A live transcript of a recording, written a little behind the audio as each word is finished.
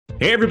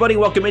Hey everybody,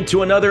 welcome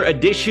into another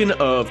edition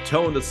of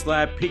Tone the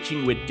Slab,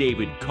 pitching with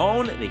David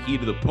Cone. The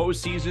heat of the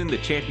postseason, the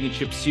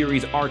championship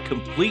series are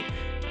complete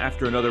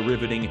after another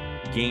riveting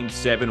Game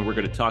 7. We're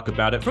going to talk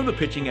about it from the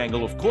pitching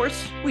angle, of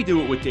course. We do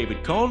it with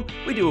David Cone,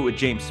 we do it with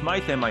James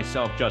Smythe, and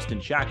myself,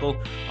 Justin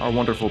Shackle. Our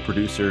wonderful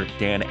producer,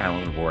 Dan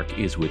Allen Rourke,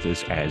 is with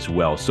us as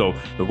well. So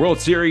the World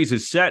Series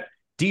is set.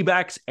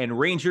 D-backs and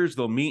Rangers,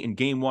 they'll meet in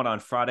Game 1 on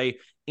Friday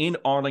in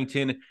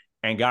Arlington.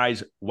 And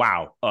guys,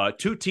 wow,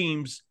 two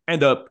teams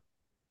end up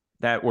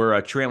that were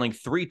trailing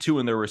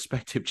 3-2 in their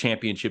respective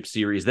championship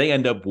series. They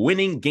end up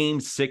winning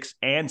Games 6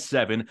 and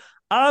 7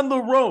 on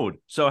the road.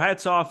 So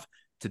hats off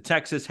to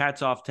Texas,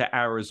 hats off to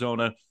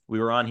Arizona. We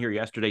were on here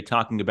yesterday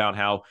talking about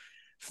how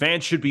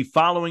fans should be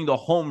following the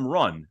home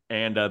run.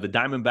 And the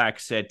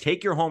Diamondbacks said,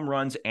 take your home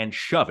runs and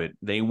shove it.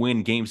 They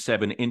win Game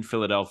 7 in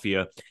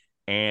Philadelphia,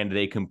 and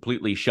they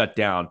completely shut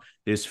down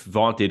this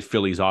vaunted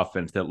Phillies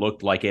offense that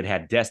looked like it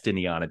had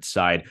destiny on its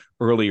side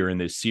earlier in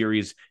this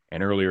series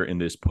and earlier in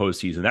this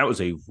postseason. That was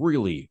a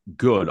really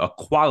good, a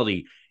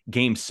quality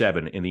Game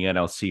 7 in the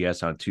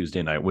NLCS on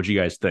Tuesday night. What'd you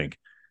guys think?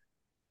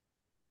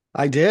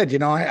 I did.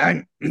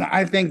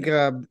 I think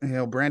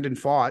Brandon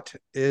Pfaadt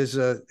is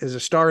a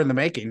star in the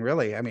making.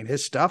 Really, I mean,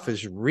 his stuff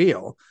is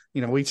real.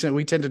 We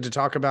tended to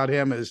talk about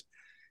him as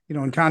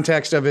in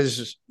context of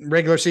his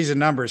regular season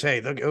numbers. Hey,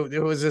 look,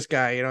 who is this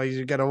guy?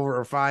 He's got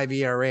over a 5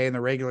 ERA in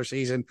the regular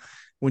season.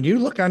 When you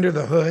look under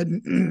the hood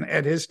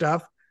at his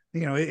stuff,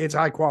 it's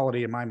high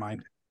quality in my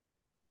mind.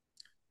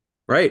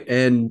 Right.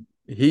 And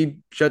he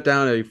shut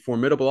down a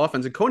formidable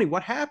offense. And Coney,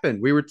 what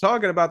happened? We were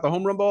talking about the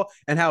home run ball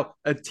and how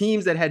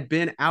teams that had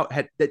been out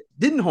that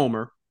didn't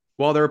homer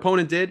while their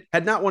opponent did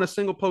had not won a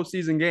single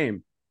postseason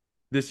game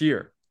this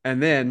year.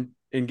 And then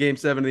in Game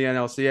 7 of the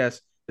NLCS,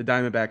 the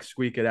Diamondbacks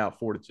squeak it out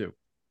 4-2.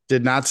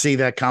 Did not see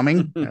that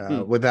coming,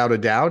 without a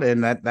doubt.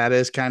 And that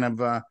is kind of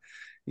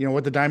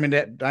what the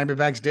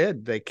Diamondbacks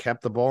did. They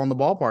kept the ball in the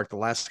ballpark the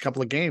last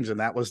couple of games,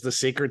 and that was the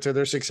secret to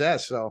their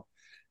success. So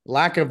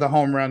lack of the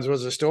home runs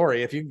was a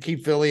story. If you can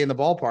keep Philly in the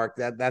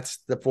ballpark, that's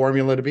the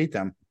formula to beat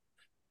them.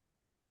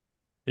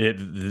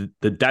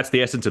 That's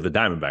the essence of the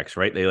Diamondbacks,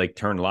 right? They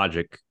turn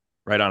logic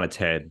right on its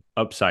head,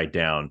 upside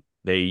down.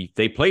 They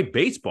play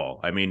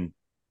baseball. I mean,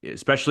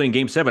 especially in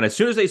Game 7. As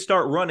soon as they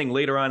start running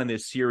later on in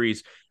this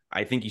series,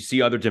 I think you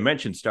see other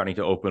dimensions starting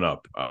to open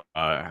up.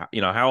 How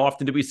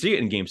often do we see it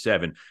in Game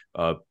 7?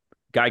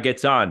 Guy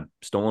gets on,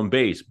 stolen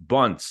base,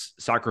 bunts,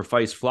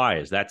 sacrifice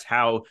flies. That's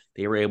how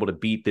they were able to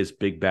beat this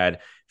big, bad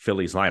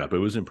Phillies lineup. It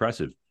was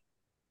impressive.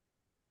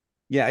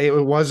 Yeah, it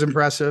was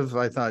impressive.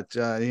 I thought,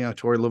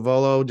 Torey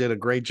Lovullo did a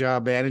great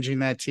job managing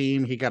that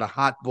team. He got a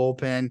hot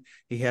bullpen.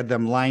 He had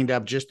them lined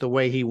up just the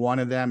way he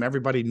wanted them.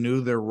 Everybody knew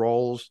their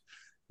roles.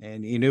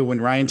 And you knew when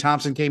Ryan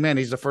Thompson came in,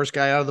 he's the first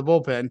guy out of the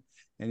bullpen.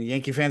 And the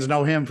Yankee fans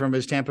know him from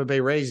his Tampa Bay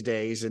Rays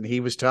days, and he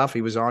was tough.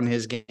 He was on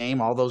his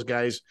game. All those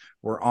guys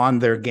were on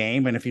their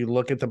game. And if you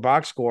look at the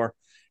box score,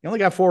 you only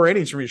got 4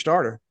 innings from your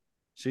starter.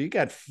 So you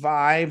got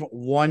 5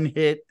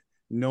 one-hit,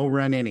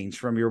 no-run innings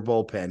from your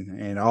bullpen,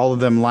 and all of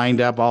them lined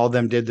up. All of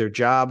them did their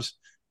jobs,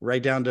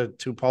 right down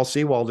to Paul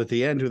Sewald at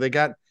the end, who they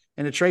got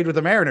in a trade with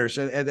the Mariners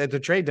at the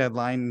trade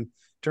deadline.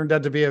 Turned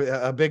out to be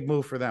a big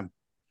move for them.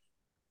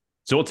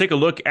 So we'll take a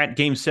look at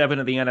Game 7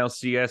 of the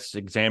NLCS,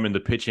 examine the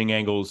pitching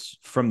angles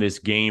from this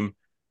game.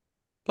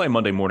 Play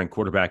Monday morning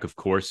quarterback, of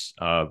course,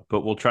 but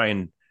we'll try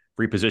and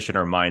reposition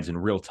our minds in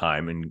real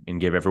time and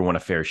give everyone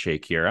a fair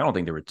shake here. I don't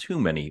think there were too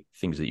many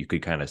things that you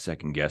could kind of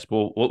second guess.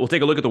 But we'll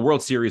take a look at the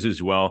World Series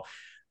as well.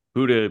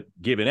 Who to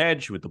give an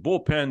edge with the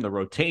bullpen, the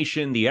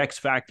rotation, the X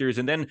factors,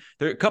 and then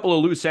there are a couple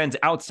of loose ends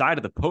outside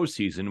of the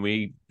postseason.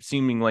 We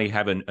seemingly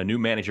have a new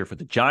manager for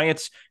the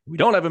Giants. We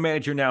don't have a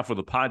manager now for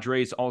the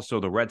Padres. Also,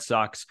 the Red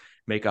Sox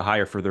make a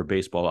hire for their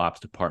baseball ops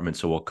department,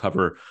 so we'll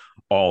cover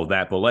all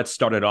that. But let's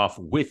start it off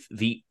with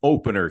the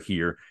opener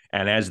here.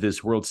 And as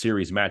this World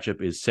Series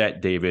matchup is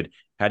set, David,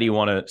 how do you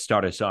want to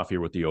start us off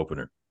here with the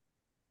opener?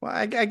 Well,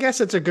 I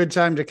guess it's a good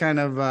time to kind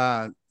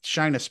of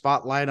shine a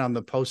spotlight on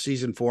the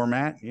postseason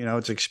format.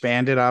 It's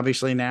expanded,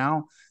 obviously,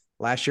 now.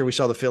 Last year, we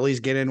saw the Phillies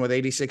get in with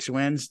 86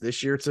 wins.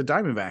 This year, it's the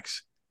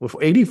Diamondbacks with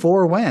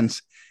 84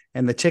 wins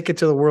and the ticket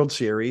to the World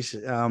Series.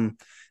 There's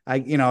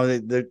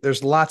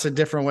lots of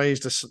different ways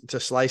to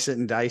slice it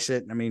and dice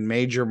it. I mean,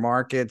 major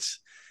markets,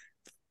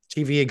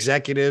 TV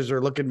executives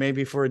are looking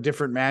maybe for a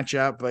different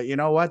matchup. But you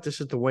know what?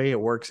 This is the way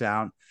it works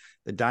out.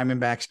 The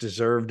Diamondbacks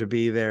deserve to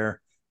be there.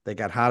 They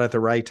got hot at the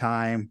right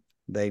time.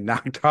 They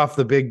knocked off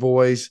the big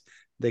boys.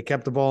 They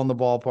kept the ball in the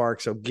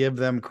ballpark, so give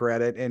them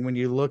credit. And when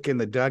you look in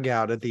the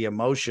dugout at the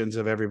emotions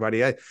of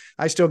everybody,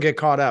 I still get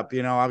caught up,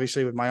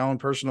 obviously with my own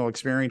personal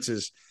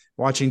experiences,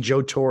 watching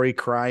Joe Torre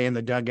cry in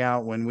the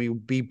dugout when we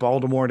beat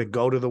Baltimore to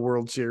go to the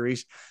World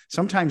Series.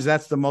 Sometimes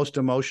that's the most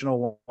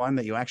emotional one,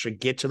 that you actually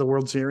get to the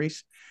World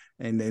Series.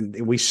 And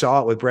we saw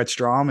it with Brett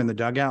Strom in the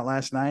dugout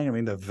last night. I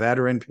mean, the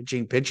veteran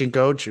pitching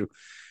coach who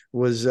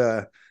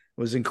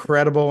was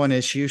incredible in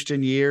his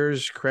Houston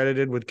years,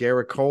 credited with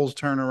Garrett Cole's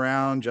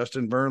turnaround,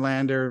 Justin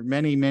Verlander,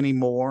 many, many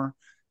more,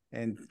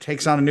 and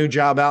takes on a new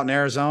job out in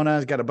Arizona.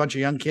 He's got a bunch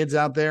of young kids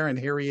out there, and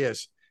here he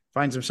is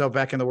finds himself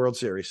back in the World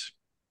Series.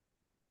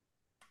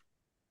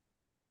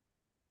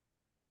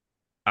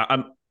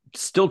 I'm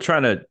still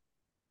trying to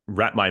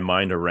wrap my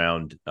mind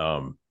around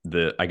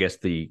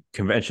the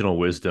conventional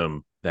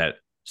wisdom that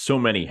so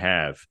many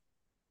have,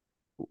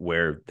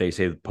 where they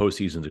say the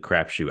postseason's a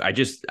crapshoot.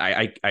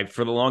 I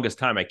for the longest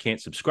time I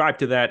can't subscribe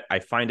to that. I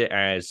find it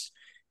as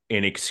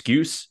an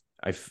excuse.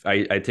 I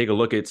take a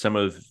look at some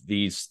of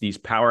these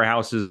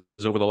powerhouses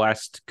over the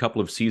last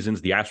couple of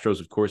seasons. The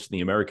Astros, of course, in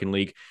the American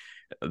League,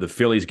 the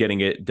Phillies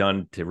getting it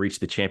done to reach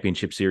the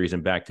championship series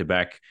in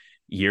back-to-back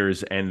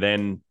years, and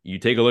then you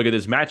take a look at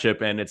this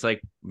matchup and it's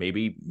like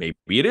maybe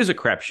it is a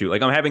crapshoot.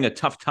 Like, I'm having a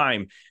tough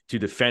time to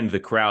defend the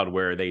crowd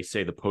where they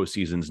say the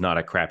postseason's not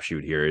a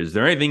crapshoot here. Is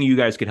there anything you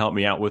guys could help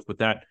me out with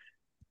that?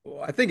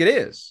 Well, I think it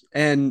is,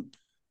 and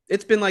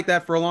it's been like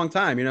that for a long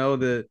time. You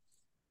know,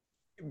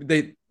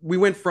 we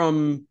went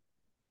from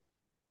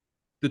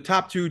the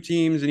top two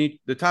teams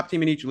the top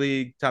team in each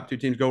league, top two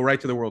teams go right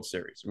to the World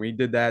Series. And we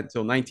did that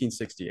until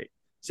 1968.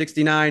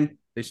 69,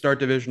 they start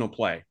divisional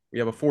play. We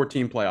have a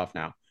 4-team playoff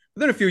now.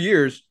 Within a few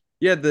years,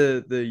 you had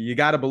the you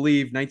got to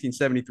believe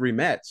 1973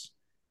 Mets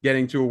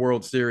getting to a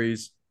World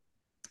Series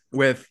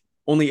with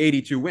only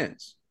 82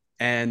 wins.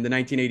 And the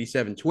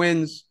 1987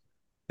 Twins,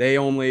 they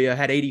only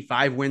had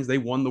 85 wins. They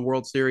won the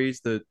World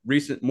Series. A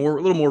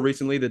little more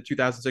recently, the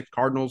 2006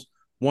 Cardinals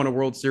won a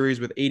World Series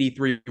with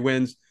 83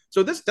 wins.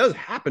 So this does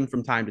happen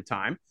from time to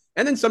time.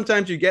 And then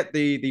sometimes you get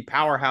the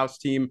powerhouse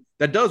team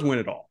that does win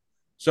it all.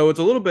 So it's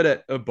a little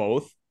bit of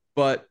both.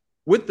 But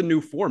with the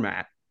new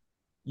format,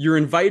 you're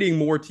inviting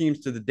more teams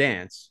to the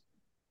dance,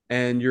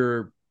 and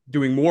you're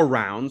doing more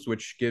rounds,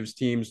 which gives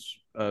teams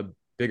a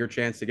bigger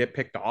chance to get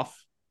picked off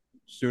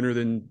sooner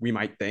than we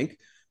might think.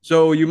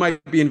 So you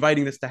might be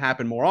inviting this to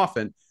happen more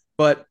often,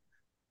 but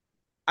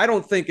I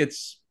don't think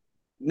it's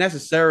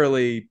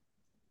necessarily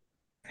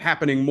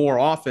happening more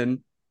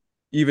often,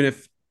 even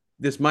if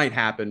this might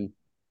happen,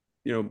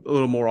 a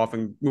little more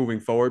often moving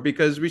forward,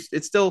 because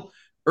it's still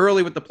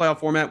early with the playoff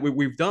format. What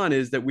we've done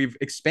is that we've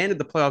expanded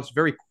the playoffs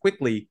very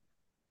quickly,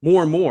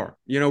 more and more.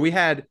 We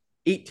had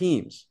 8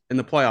 teams in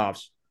the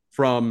playoffs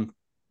from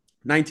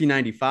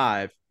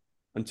 1995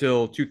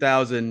 until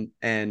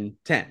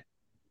 2010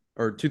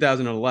 or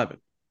 2011.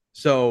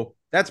 So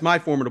that's my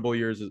formidable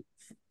years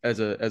as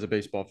a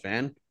baseball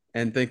fan,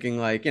 and thinking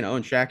like, and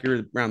Shaq,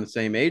 you're around the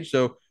same age.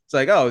 So it's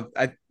like,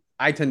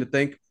 I tend to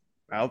think,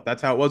 well,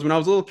 that's how it was when I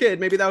was a little kid.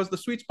 Maybe that was the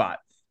sweet spot.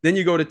 Then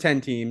you go to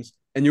 10 teams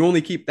and you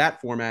only keep that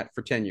format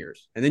for 10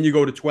 years. And then you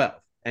go to 12.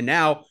 And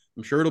now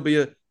I'm sure it'll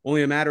be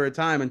only a matter of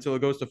time until it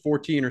goes to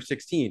 14 or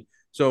 16.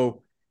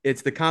 So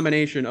it's the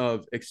combination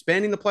of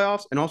expanding the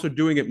playoffs and also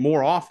doing it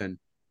more often,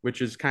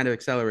 which is kind of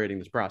accelerating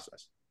this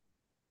process.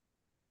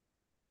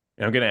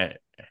 And I'm going to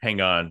hang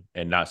on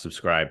and not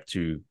subscribe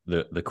to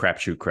the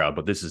crapshoot crowd,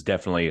 but this is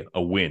definitely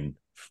a win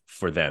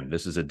for them.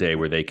 This is a day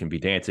where they can be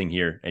dancing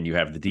here, and you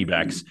have the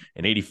D-backs,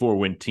 an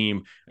 84-win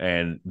team,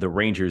 and the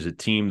Rangers, a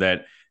team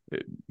that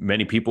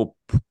many people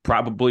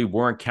probably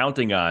weren't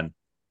counting on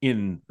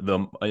in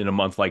a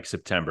month like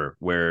September,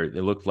 where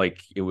it looked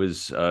like it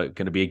was going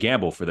to be a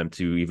gamble for them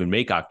to even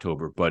make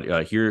October.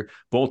 But here,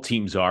 both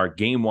teams are.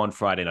 Game 1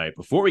 Friday night.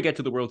 Before we get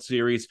to the World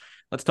Series,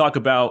 let's talk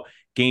about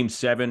Game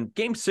 7,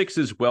 Game 6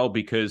 as well,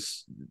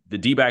 because the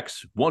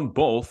D-backs won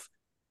both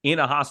in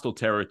a hostile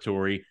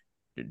territory,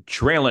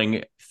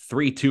 trailing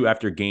 3-2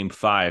 after Game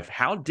 5.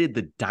 How did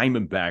the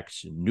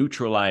Diamondbacks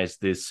neutralize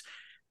this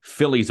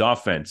Phillies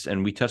offense?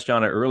 And we touched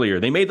on it earlier.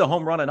 They made the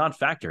home run a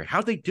non-factor.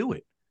 How'd they do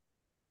it?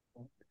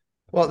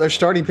 Well, their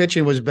starting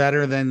pitching was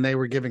better than they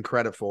were given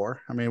credit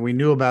for. I mean, we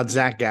knew about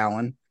Zach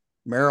Gallen.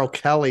 Merrill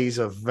Kelly's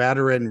a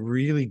veteran,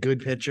 really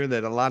good pitcher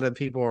that a lot of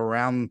people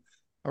around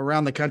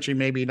the country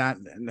maybe not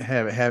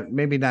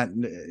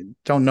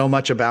don't know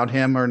much about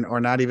him,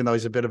 or not, even though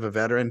he's a bit of a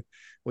veteran.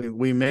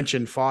 We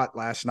mentioned Fott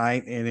last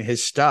night in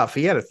his stuff.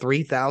 He had a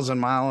 3,000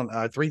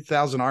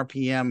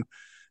 RPM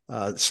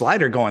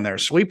slider going there,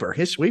 sweeper.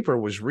 His sweeper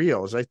was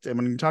real.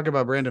 When you talk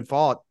about Brandon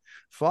Fott,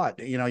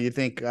 you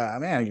think,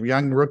 man,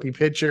 young rookie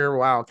pitcher.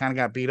 Wow, kind of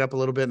got beat up a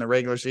little bit in the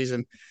regular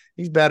season.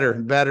 He's better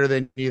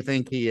than you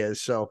think he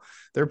is. So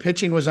their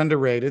pitching was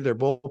underrated. Their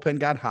bullpen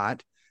got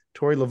hot.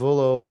 Torey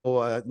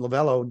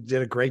Lovullo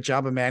did a great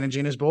job of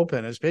managing his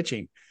bullpen, his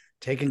pitching,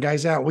 taking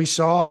guys out. We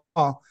saw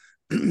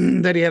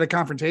that he had a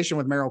confrontation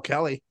with Merrill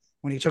Kelly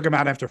when he took him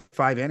out after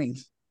 5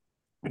 innings.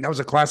 And that was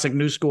a classic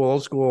new school,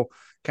 old school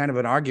kind of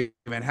an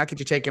argument. How could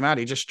you take him out?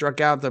 He just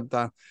struck out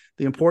the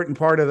important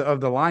part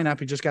of the lineup.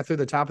 He just got through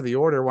the top of the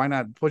order. Why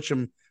not push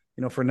him,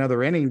 for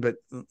another inning? But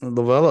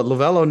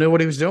Lovullo knew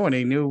what he was doing.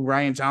 He knew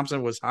Ryan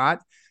Thompson was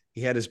hot.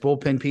 He had his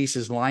bullpen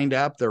pieces lined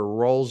up. Their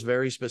roles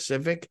very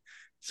specific.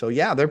 So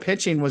yeah, their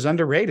pitching was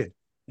underrated.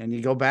 And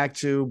you go back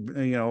to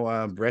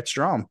Brett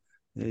Strom.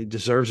 He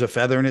deserves a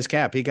feather in his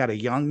cap. He got a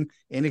young,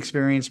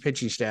 inexperienced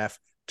pitching staff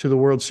to the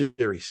World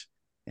Series,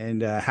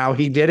 and how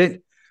he did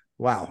it.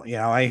 Wow.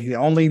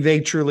 Only they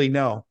truly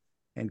know,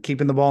 and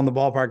keeping the ball in the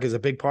ballpark is a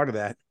big part of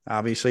that,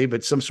 obviously,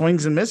 but some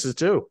swings and misses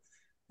too,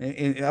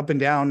 up and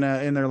down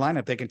in their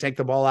lineup. They can take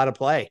the ball out of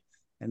play.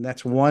 And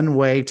that's one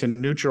way to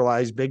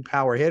neutralize big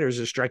power hitters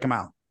is strike them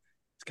out.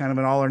 It's kind of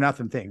an all or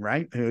nothing thing,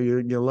 right?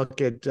 You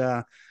look at,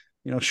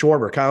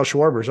 Schwarber, Kyle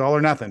Schwarber's all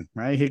or nothing,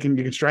 right? You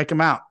can strike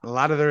him out. A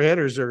lot of their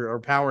hitters are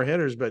power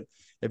hitters, but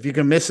if you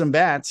can miss some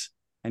bats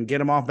and get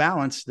them off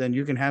balance, then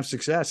you can have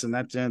success. And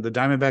that the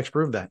Diamondbacks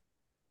proved that.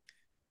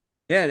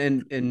 Yeah,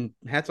 and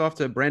hats off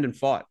to Brandon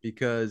Pfaadt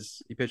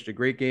because he pitched a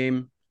great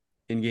game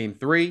in Game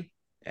 3,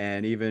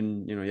 and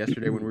even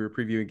yesterday when we were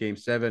previewing Game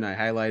 7, I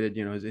highlighted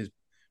his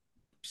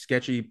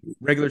sketchy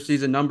regular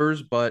season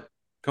numbers. But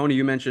Coney,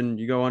 you mentioned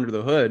you go under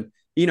the hood.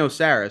 Eno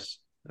Saris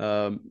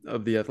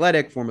of The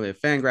Athletic, formerly of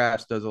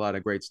Fangraphs, does a lot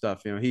of great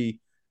stuff. He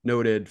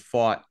noted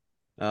Pfaadt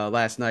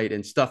last night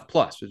in Stuff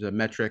Plus, which is a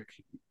metric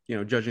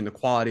judging the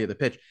quality of the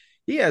pitch.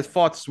 He has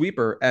Pfaadt's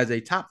sweeper as a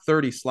top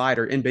 30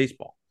 slider in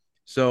baseball.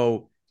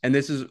 So. And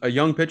this is a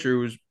young pitcher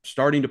who's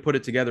starting to put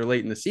it together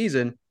late in the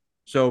season.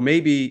 So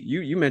maybe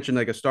you mentioned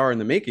like a star in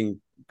the making,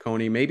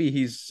 Coney. Maybe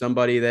he's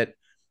somebody that,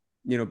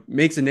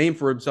 makes a name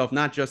for himself,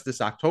 not just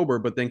this October,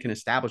 but then can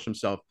establish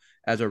himself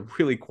as a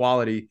really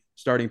quality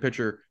starting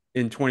pitcher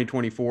in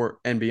 2024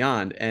 and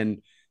beyond.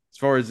 And as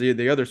far as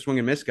the other swing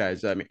and miss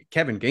guys, I mean,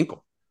 Kevin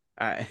Ginkel,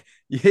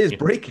 his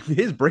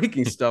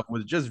breaking stuff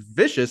was just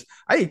vicious.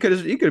 He could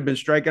have been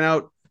striking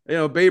out,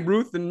 Babe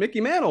Ruth and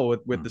Mickey Mantle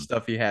with the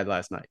stuff he had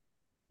last night.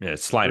 Yeah,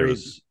 slider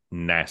was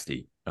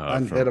nasty.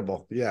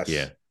 Unhittable, yes.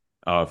 Yeah.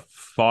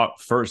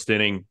 Fought first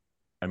inning.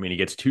 I mean, he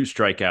gets 2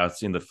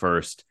 strikeouts in the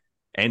first,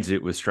 ends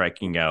it with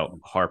striking out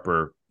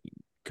Harper,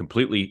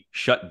 completely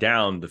shut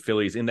down the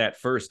Phillies in that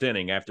first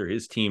inning after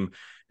his team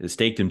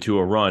staked him to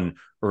a run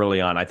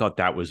early on. I thought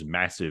that was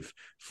massive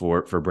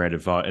for Brandon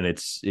Pfaadt, and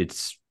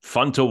it's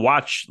fun to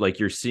watch. Like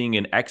you're seeing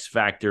an X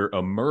factor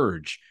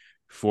emerge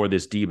for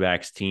this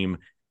D-backs team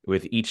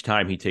with each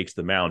time he takes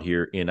the mound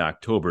here in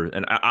October.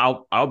 And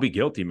I'll be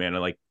guilty, man.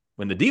 Like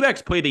when the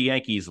D-backs play the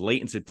Yankees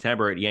late in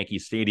September at Yankee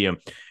Stadium,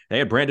 they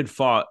had Brandon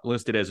Pfaadt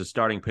listed as a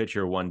starting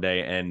pitcher one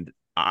day, and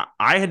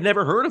I had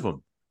never heard of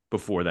him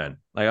before then.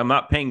 Like I'm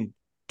not paying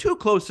too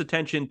close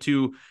attention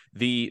to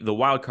the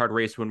wild card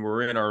race when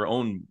we're in our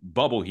own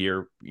bubble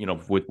here,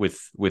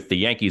 with the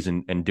Yankees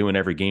and doing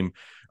every game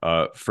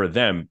for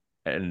them.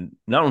 And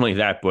not only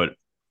that, but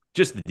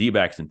just the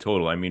D-backs in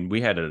total. I mean,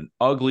 we had an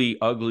ugly,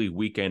 ugly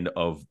weekend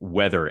of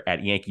weather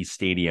at Yankee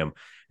Stadium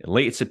in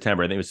late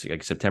September. I think it was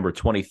like September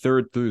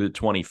 23rd through the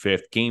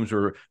 25th. Games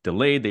were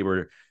delayed. They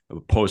were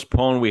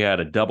postponed. We had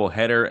a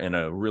doubleheader and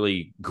a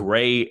really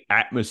gray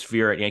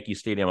atmosphere at Yankee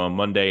Stadium on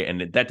Monday,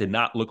 and that did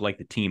not look like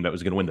the team that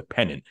was going to win the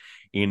pennant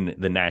in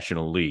the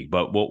National League.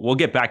 But we'll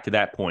get back to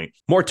that point.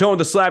 More Toe on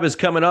the Slab is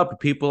coming up.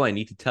 People, I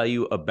need to tell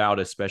you about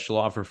a special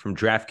offer from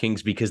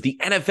DraftKings because the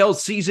NFL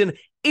season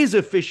is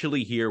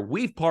officially here.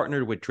 We've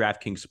partnered with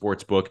DraftKings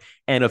Sportsbook,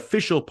 an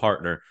official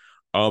partner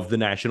of the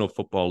National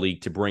Football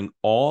League, to bring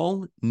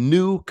all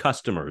new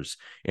customers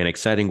an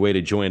exciting way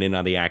to join in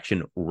on the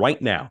action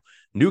right now.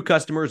 New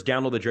customers,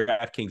 download the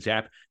DraftKings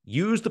app,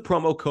 use the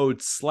promo code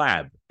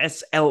SLAB,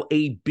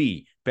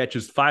 S-L-A-B, bet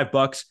just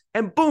 $5,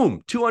 and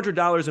boom,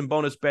 $200 in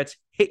bonus bets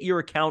hit your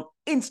account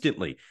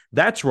instantly.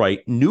 That's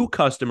right, new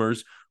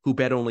customers who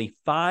bet only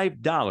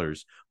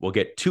 $5 will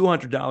get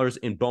 $200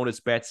 in bonus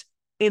bets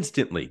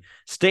instantly.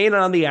 Staying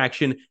on the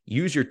action,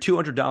 use your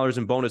 $200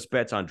 in bonus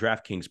bets on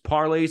DraftKings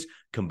parlays,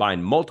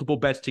 combine multiple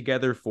bets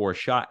together for a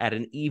shot at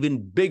an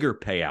even bigger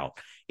payout.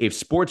 If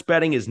sports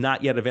betting is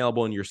not yet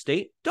available in your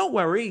state, don't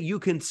worry, you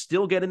can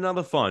still get in on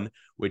the fun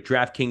with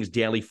DraftKings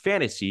Daily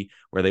Fantasy,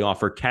 where they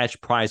offer cash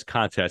prize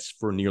contests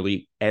for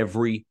nearly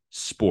every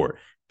sport.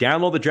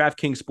 Download the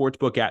DraftKings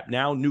Sportsbook app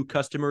now. New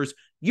customers,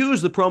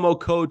 use the promo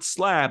code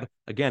SLAB,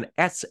 again,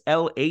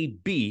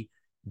 S-L-A-B,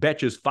 bet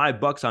just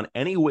 $5 on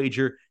any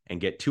wager and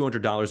get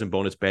 $200 in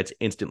bonus bets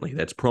instantly.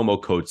 That's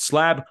promo code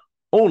SLAB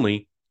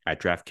only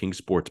at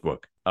DraftKings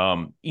Sportsbook.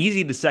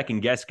 Easy to second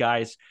guess,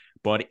 guys,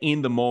 but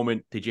in the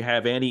moment, did you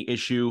have any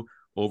issue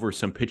over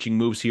some pitching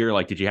moves here?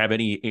 Like, did you have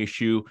any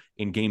issue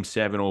in Game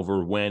 7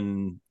 over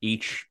when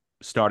each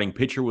starting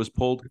pitcher was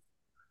pulled?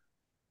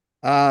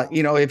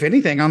 If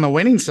anything, on the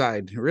winning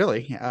side,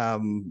 really.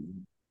 After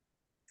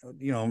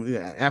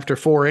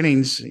 4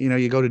 innings,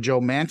 you go to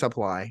Joe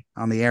Mantiply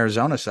on the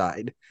Arizona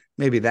side.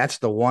 Maybe that's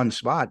the one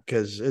spot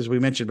because, as we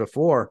mentioned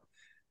before,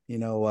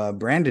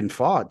 Brandon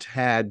Pfaadt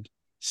had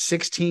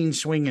 16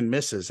 swing and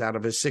misses out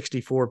of his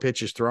 64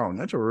 pitches thrown.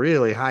 That's a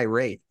really high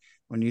rate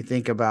when you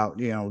think about,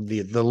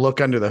 the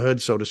look under the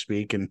hood, so to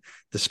speak, and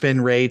the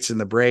spin rates and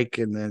the break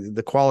and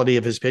the quality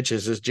of his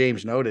pitches, as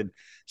James noted.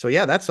 So,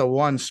 yeah, that's the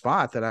one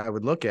spot that I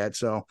would look at.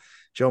 So,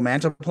 Joe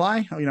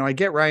Mantiply, I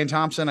get Ryan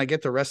Thompson. I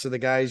get the rest of the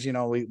guys.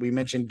 We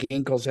mentioned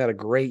Ginkel's had a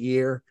great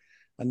year,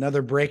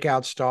 another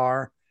breakout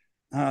star.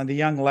 The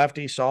young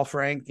lefty, Saul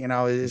Frank,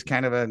 is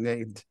kind of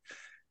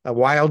a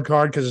wild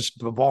card because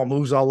the ball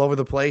moves all over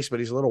the place, but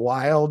he's a little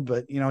wild.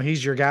 But,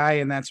 he's your guy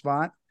in that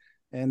spot.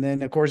 And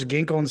then, of course,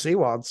 Ginkel and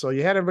Sewald. So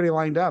you had everybody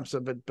lined up.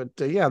 So,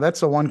 yeah,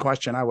 that's the one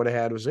question I would have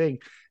had was, hey,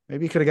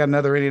 maybe you could have got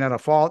another inning out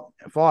of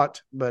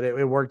Pfaadt, but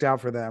it worked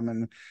out for them.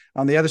 And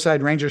on the other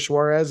side, Ranger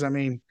Suarez, I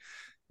mean,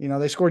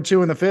 They scored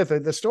 2 in the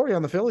 5th. The story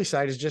on the Philly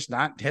side is just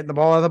not hitting the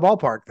ball out of the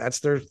ballpark. That's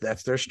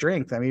their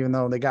strength. I mean, even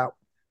though they got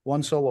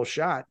one solo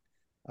shot,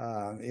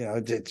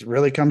 it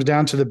really comes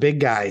down to the big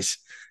guys.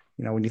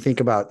 When you think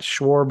about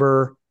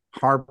Schwarber,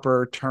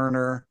 Harper,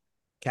 Turner,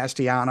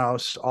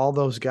 Castellanos, all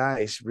those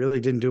guys really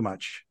didn't do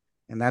much.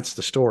 And that's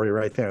the story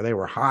right there. They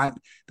were hot.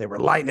 They were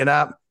lighting it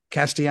up.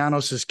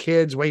 Castellanos'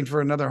 kids waiting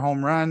for another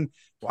home run,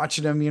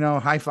 watching them,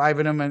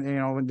 high-fiving them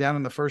and, down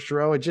in the first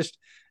row. It just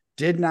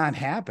did not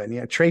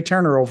happen. Trey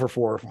Turner 0 for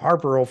 4,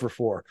 Harper 0 for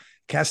 4,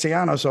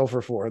 Castellanos 0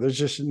 for 4. There's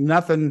just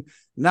nothing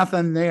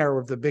there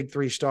with the big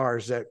 3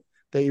 stars that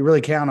you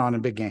really count on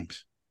in big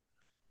games.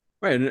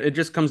 Right. And it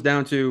just comes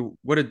down to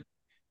what a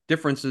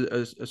difference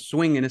a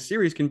swing in a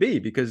series can be,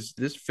 because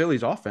this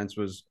Phillies offense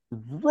was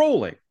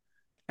rolling.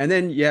 And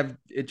then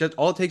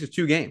all it takes is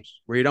 2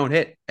 games where you don't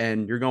hit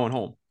and you're going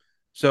home.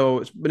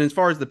 So, but as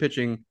far as the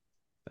pitching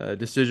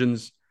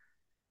decisions,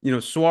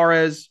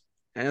 Suarez,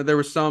 there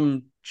was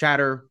some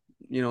chatter,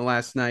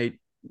 last night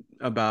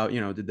about,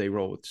 did they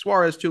roll with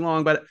Suarez too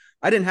long? But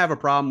I didn't have a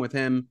problem with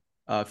him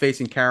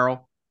facing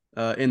Carroll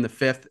in the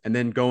 5th and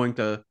then going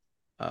to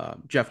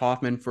Jeff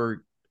Hoffman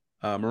for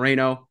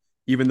Moreno,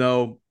 even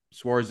though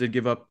Suarez did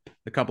give up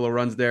a couple of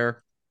runs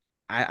there.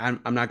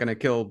 I'm not going to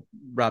kill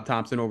Rob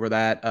Thompson over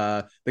that.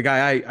 The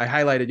guy I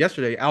highlighted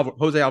yesterday,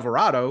 Jose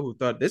Alvarado, who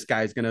thought this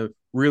guy is going to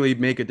really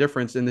make a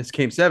difference in this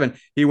Game 7.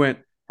 He went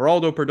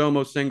Geraldo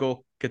Perdomo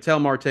single, Ketel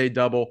Marte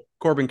double,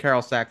 Corbin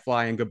Carroll sac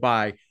fly, and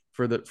goodbye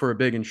for a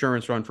big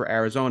insurance run for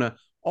Arizona.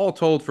 All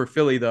told, for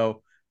Philly,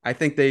 though, I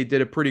think they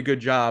did a pretty good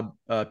job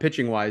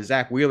pitching-wise.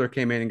 Zach Wheeler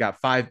came in and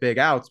got 5 big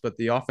outs, but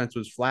the offense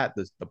was flat.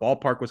 The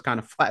ballpark was kind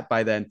of flat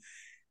by then.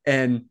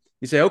 And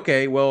you say,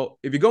 okay, well,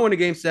 if you go into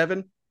Game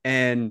 7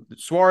 and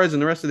Suarez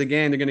and the rest of the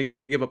game, they're going to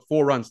give up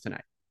 4 runs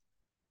tonight,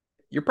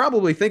 you're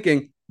probably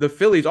thinking the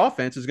Phillies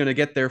offense is going to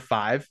get their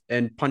 5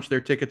 and punch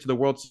their ticket to the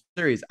World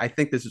Series. I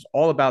think this is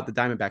all about the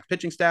Diamondbacks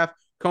pitching staff.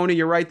 Coney,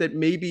 you're right that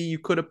maybe you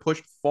could have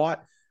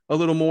fought a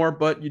little more,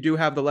 but you do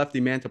have the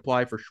lefty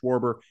Mantiply for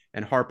Schwarber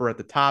and Harper at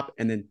the top,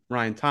 and then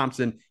Ryan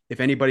Thompson, if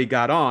anybody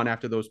got on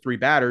after those 3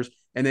 batters.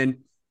 And then,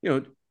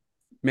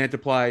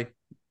 Mantiply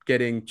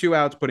getting 2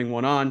 outs, putting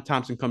 1 on.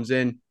 Thompson comes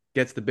in,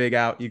 gets the big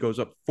out. He goes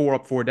up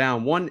 4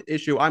 down. One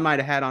issue I might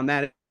have had on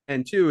that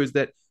end too is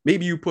that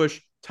maybe you push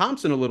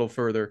Thompson a little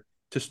further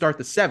to start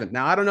the 7th.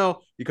 Now, I don't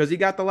know, because he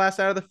got the last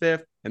out of the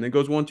 5th and then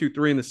goes 1, 2,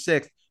 3 in the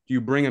 6th. Do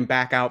you bring him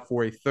back out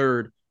for a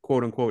 3rd,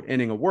 quote unquote,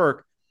 inning of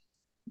work?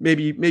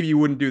 Maybe you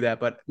wouldn't do that,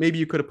 but maybe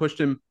you could have pushed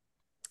him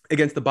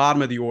against the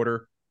bottom of the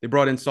order. They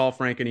brought in Saul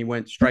Frank and he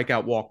went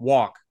strikeout,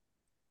 walk.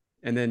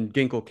 And then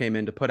Ginkel came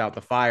in to put out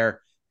the fire.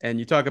 And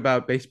you talk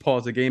about baseball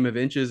as a game of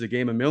inches, a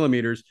game of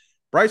millimeters.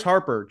 Bryce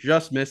Harper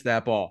just missed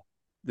that ball,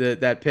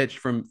 that pitch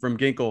from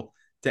Ginkel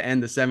to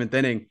end the 7th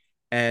inning.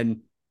 And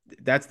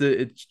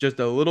it's just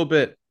a little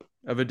bit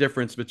of a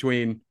difference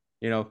between,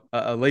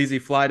 a lazy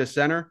fly to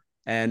center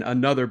and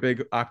another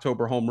big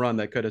October home run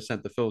that could have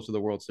sent the Phils to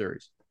the World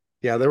Series.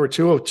 Yeah, there were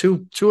two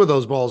of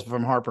those balls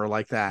from Harper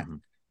like that,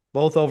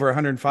 both over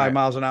 105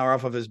 miles an hour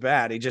off of his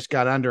bat. He just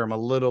got under him a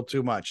little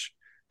too much,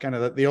 kind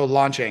of the old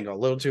launch angle, a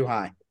little too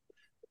high.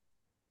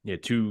 Yeah,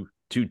 two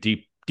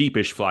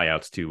deepish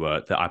flyouts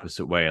to the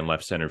opposite way in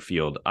left center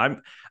field.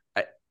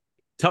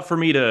 Tough for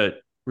me to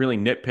really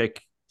nitpick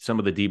some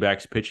of the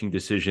D-backs pitching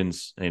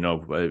decisions.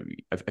 I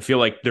feel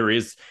like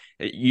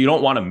you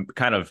don't want to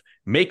kind of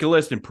make a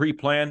list and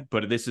pre-plan,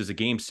 but this is a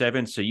Game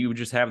 7, so you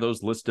just have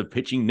those list of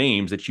pitching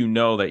names that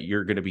that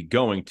you're going to be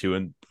going to,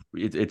 and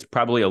it's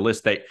probably a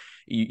list that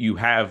you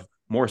have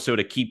more so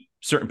to keep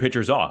certain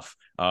pitchers off.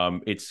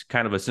 It's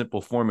kind of a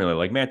simple formula,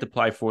 like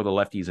Mantiply for the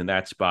lefties in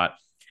that spot.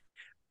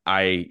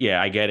 I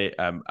get it.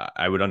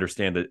 I would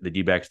understand the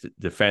D-backs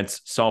defense.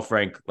 Saul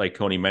Frank, like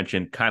Coney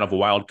mentioned, kind of a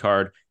wild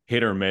card,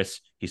 hit or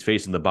miss. He's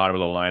facing the bottom of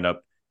the lineup,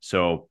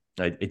 so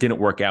it didn't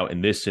work out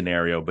in this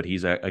scenario. But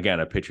he's again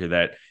a pitcher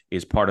that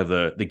is part of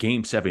the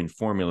Game 7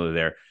 formula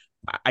there.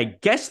 I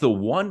guess the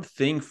one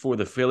thing for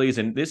the Phillies,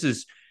 and this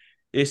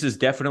is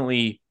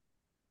definitely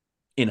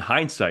in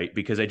hindsight,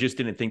 because I just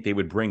didn't think they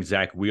would bring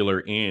Zach Wheeler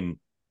in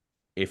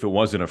if it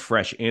wasn't a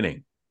fresh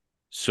inning.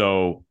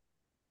 So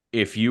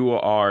if you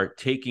are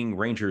taking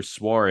Ranger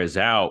Suarez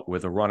out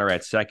with a runner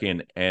at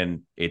second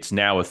and it's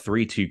now a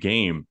 3-2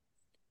 game,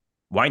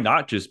 why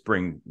not just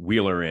bring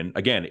Wheeler in?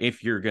 Again,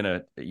 if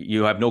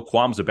you have no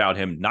qualms about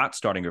him not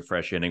starting a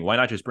fresh inning, why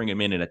not just bring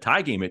him in a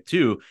tie game at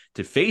 2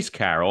 to face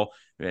Carroll?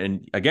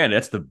 And again,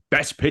 that's the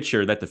best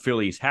pitcher that the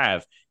Phillies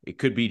have. It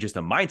could be just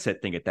a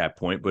mindset thing at that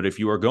point. But if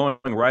you are going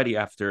righty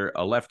after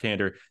a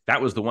left-hander,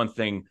 that was the one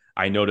thing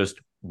I noticed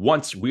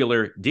once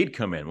Wheeler did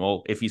come in.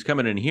 Well, if he's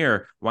coming in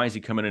here, why is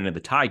he coming in the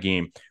tie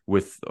game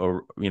with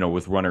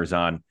runners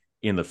on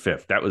in the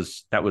 5th?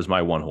 That was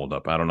my one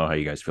holdup. I don't know how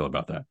you guys feel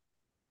about that.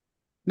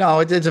 No,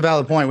 it's a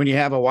valid point when you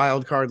have a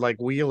wild card like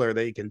Wheeler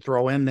that you can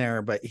throw in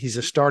there, but he's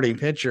a starting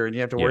pitcher and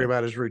you have to worry Yeah.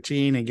 about his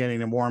routine and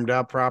getting him warmed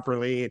up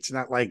properly. It's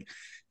not like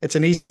it's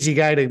an easy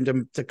guy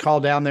to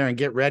call down there and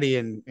get ready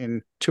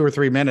in 2 or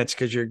 3 minutes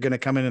because you're going to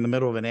come in the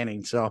middle of an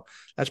inning. So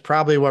that's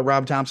probably what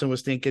Rob Thompson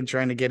was thinking,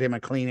 trying to get him a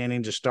clean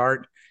inning to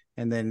start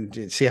and then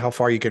to see how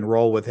far you can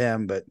roll with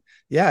him. But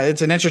yeah,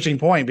 it's an interesting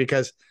point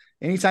because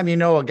anytime you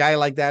know a guy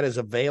like that is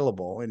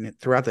available, and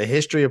throughout the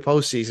history of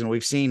postseason,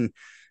 we've seen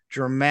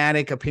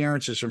dramatic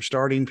appearances from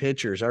starting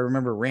pitchers. I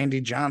remember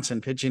Randy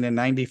Johnson pitching in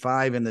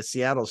 95 in the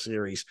Seattle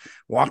series,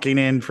 walking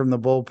in from the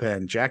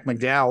bullpen. Jack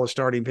McDowell, a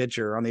starting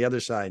pitcher on the other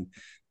side,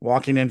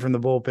 walking in from the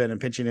bullpen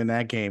and pitching in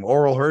that game.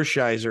 Oral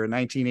Hershiser in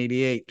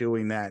 1988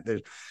 doing that.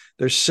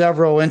 There's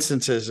several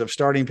instances of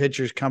starting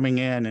pitchers coming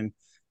in and,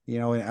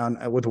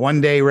 with 1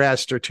 day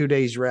rest or 2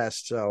 days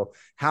rest. So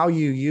how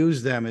you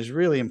use them is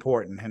really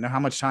important. And how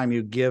much time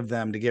you give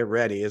them to get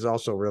ready is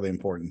also really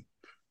important.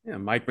 Yeah,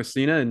 Mike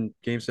Messina in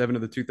Game 7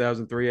 of the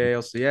 2003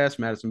 ALCS,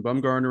 Madison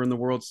Bumgarner in the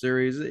World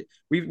Series.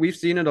 We've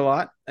seen it a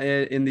lot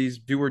in these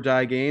do or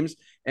die games.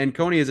 And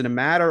Coney, is it a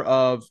matter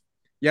of,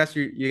 yes,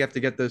 you have to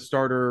get the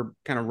starter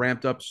kind of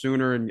ramped up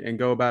sooner and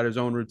go about his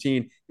own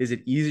routine. Is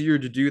it easier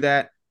to do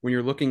that when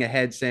you're looking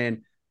ahead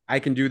saying, I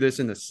can do this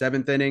in the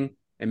 7th inning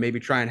and maybe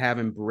try and have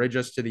him bridge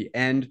us to the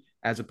end,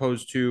 as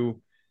opposed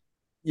to,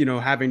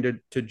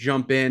 having to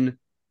jump in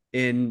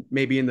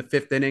maybe in the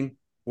 5th inning,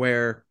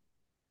 where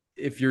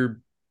if you're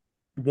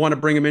want to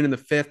bring him in the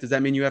 5th, does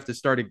that mean you have to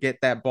start to get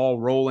that ball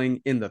rolling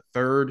in the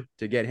 3rd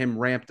to get him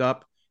ramped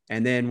up?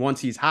 And then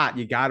once he's hot,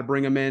 you got to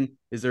bring him in.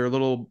 Is there a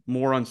little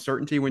more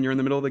uncertainty when you're in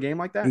the middle of the game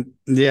like that?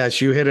 Yes,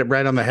 you hit it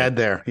right on the head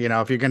there.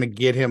 If you're going to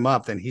get him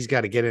up, then he's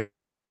got to get it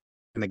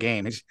in the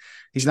game.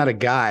 He's not a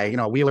guy,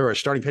 Wheeler, a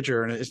starting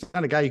pitcher, and it's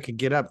not a guy you could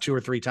get up 2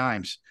 or 3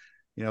 times.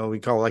 We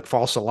call it like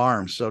false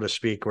alarms, so to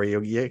speak, where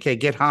you okay,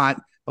 get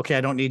hot. Okay,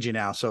 I don't need you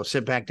now. So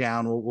sit back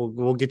down.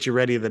 We'll get you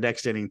ready the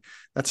next inning.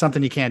 That's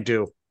something you can't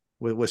do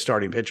with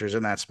starting pitchers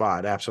in that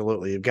spot.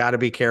 Absolutely. You've got to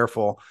be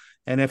careful.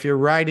 And if you're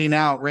riding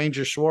out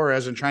Ranger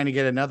Suarez and trying to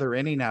get another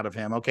inning out of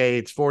him, okay,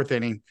 it's 4th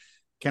inning.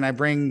 Can I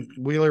bring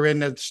Wheeler in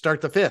to start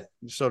the 5th,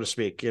 so to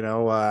speak,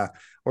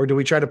 or do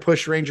we try to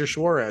push Ranger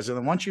Suarez? And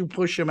then once you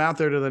push him out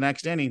there to the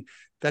next inning,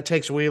 that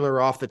takes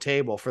Wheeler off the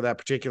table for that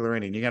particular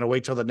inning. You got to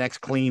wait till the next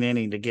clean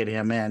inning to get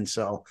him in.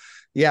 So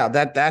yeah,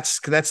 that's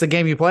the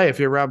game you play. If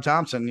you're Rob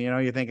Thompson,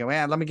 you're thinking,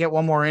 man, let me get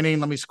one more inning.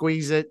 Let me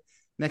squeeze it.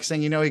 Next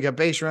thing you know, you got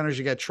base runners,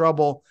 you got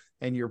trouble.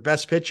 And your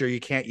best pitcher you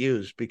can't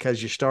use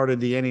because you started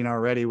the inning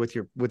already with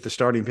the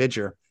starting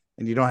pitcher,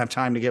 and you don't have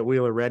time to get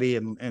Wheeler ready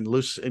and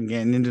loose and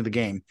into the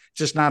game. It's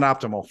just not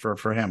optimal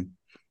for him.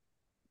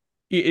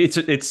 There's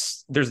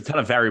a ton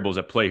of variables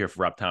at play here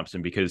for Rob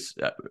Thompson, because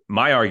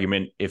my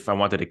argument, if I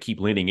wanted to keep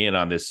leaning in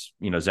on this,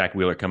 Zach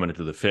Wheeler coming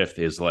into the 5th,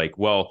 is like,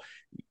 well,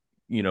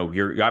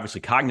 you're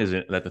obviously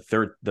cognizant that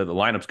the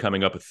lineup's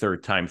coming up a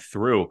 3rd time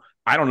through.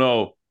 I don't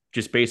know,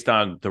 just based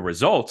on the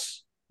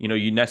results,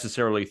 you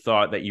necessarily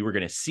thought that you were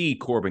going to see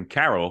Corbin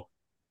Carroll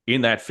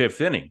in that 5th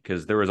inning,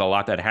 because there was a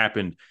lot that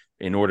happened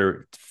in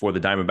order for the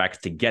Diamondbacks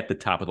to get the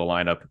top of the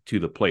lineup to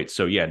the plate.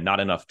 So yeah, not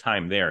enough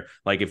time there.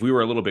 Like if we were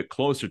a little bit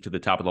closer to the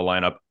top of the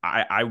lineup,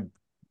 I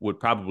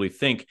would probably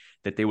think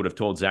that they would have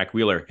told Zach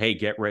Wheeler, hey,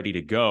 get ready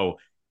to go.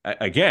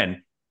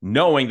 Again,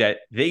 knowing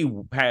that they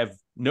have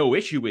no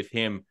issue with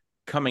him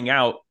coming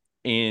out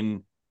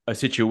in a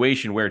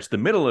situation where it's the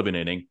middle of an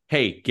inning.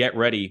 Hey, get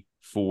ready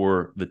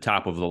for the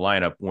top of the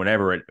lineup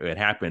whenever it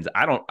happens.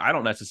 I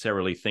don't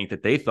necessarily think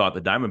that they thought the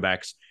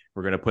Diamondbacks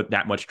were going to put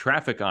that much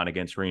traffic on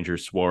against Ranger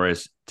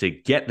Suarez to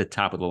get the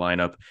top of the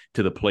lineup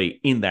to the plate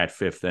in that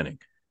 5th inning.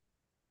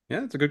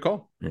 Yeah, that's a good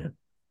call. Yeah,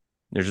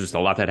 there's just a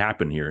lot that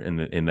happened here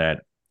in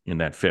that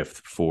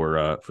 5th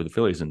for the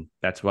Phillies, and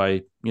that's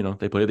why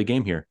they play the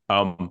game here.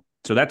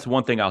 So that's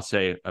one thing I'll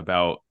say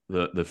about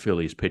the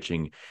Phillies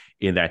pitching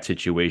in that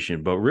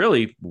situation, but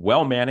really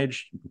well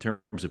managed in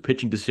terms of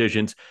pitching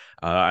decisions.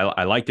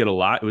 I liked it a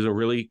lot. It was a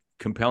really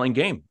compelling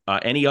game.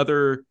 Any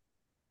other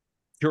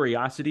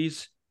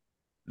curiosities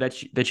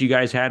that you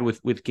guys had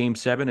with Game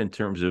 7 in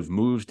terms of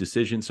moves,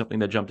 decisions, something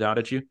that jumped out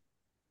at you?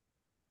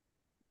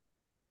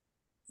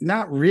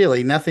 Not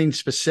really. Nothing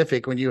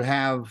specific. When you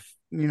have,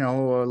 a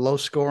low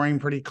scoring,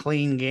 pretty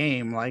clean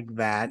game like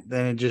that,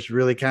 then it just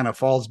really kind of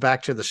falls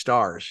back to the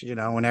stars.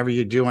 Whenever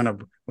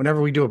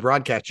we do a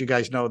broadcast, you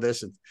guys know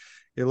this,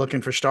 you're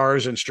looking for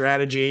stars and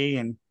strategy,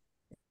 and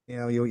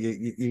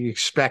you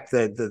expect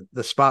the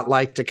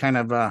spotlight to kind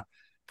of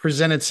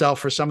present itself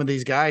for some of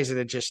these guys, and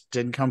it just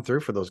didn't come through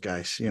for those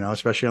guys,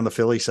 especially on the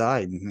Philly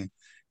side. And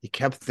you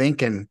kept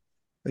thinking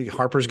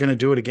Harper's going to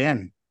do it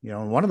again,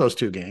 in one of those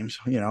 2 games,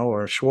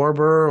 or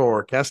Schwarber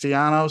or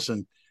Castellanos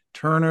and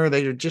Turner.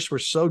 They just were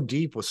so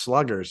deep with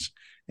sluggers,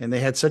 and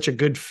they had such a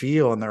good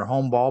feel in their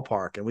home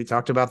ballpark. And we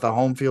talked about the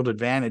home field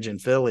advantage in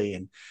Philly,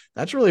 and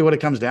that's really what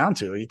it comes down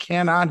to. You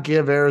cannot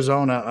give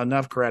Arizona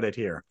enough credit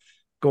here,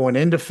 going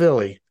into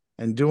Philly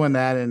and doing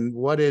that in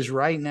what is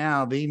right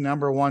now the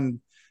number 1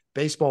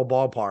 baseball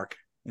ballpark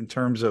in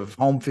terms of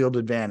home field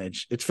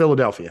advantage. It's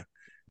Philadelphia.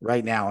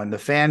 right now. And the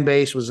fan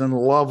base was in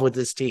love with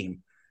this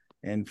team.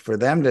 And for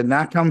them to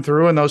not come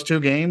through in those 2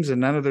 games and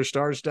none of their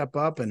stars step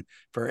up, and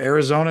for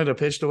Arizona to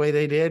pitch the way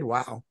they did,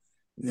 wow.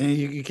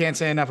 You can't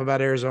say enough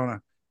about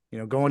Arizona,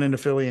 going into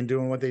Philly and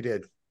doing what they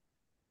did.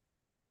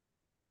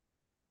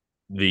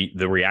 The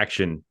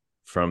reaction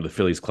from the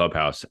Phillies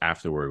clubhouse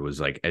afterward was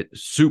like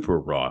super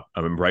raw.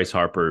 I mean, Bryce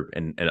Harper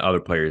and other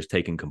players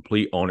taking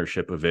complete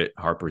ownership of it.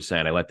 Harper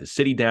saying, I let the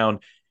city down.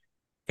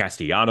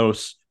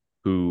 Castellanos,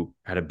 who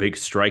had a big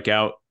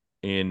strikeout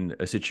in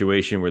a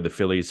situation where the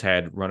Phillies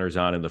had runners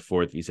on in the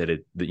fourth, he said,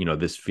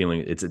 this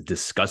feeling, it's a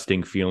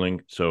disgusting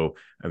feeling. So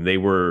they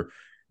were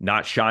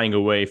not shying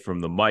away from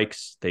the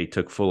mics. They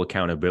took full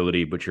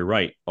accountability, but you're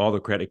right. All the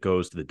credit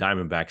goes to the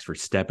Diamondbacks for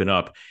stepping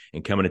up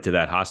and coming into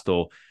that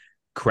hostile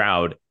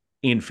crowd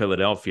in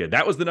Philadelphia.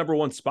 That was the number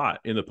one spot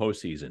in the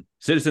postseason.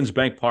 Citizens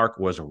Bank Park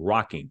was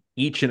rocking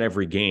each and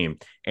every game.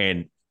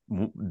 And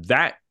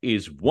that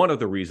is one of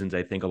the reasons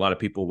I think a lot of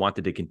people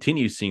wanted to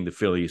continue seeing the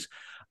Phillies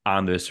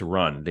on this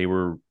run. They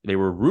were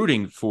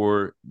rooting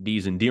for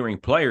these endearing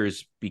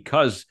players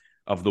because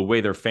of the way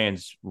their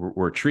fans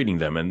were treating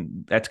them.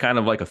 And that's kind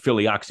of like a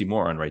Philly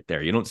oxymoron right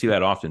there. You don't see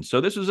that often.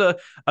 So this was a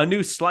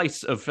new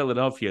slice of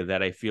Philadelphia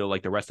that I feel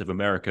like the rest of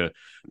America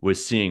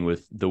was seeing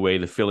with the way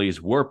the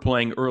Phillies were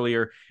playing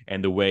earlier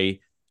and the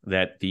way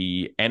that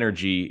the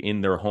energy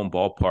in their home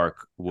ballpark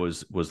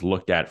was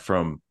looked at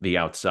from the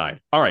outside.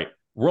 All right,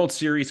 World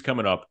Series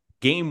coming up.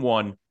 Game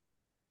 1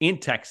 in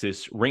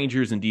Texas,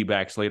 Rangers and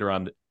D-backs later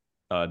on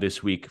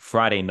this week,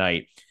 Friday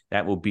night.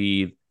 That will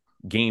be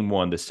Game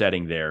 1, the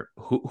setting there.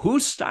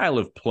 Whose style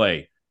of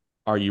play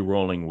are you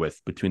rolling with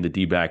between the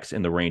D-backs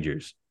and the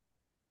Rangers?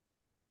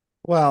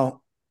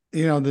 Well,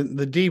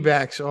 the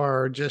D-backs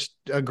are just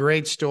a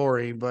great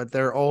story, but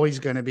they're always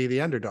going to be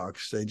the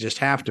underdogs. They just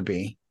have to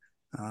be.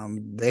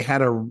 They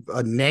had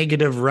a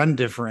negative run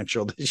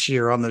differential this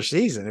year on their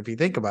season. If you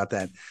think about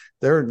that,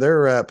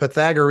 their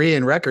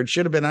Pythagorean record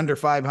should have been under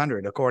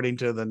 500 according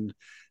to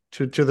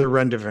the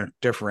run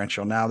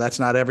differential. Now that's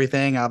not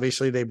everything.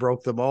 Obviously, they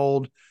broke the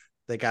mold.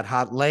 They got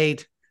hot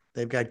late.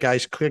 They've got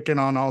guys clicking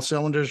on all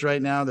cylinders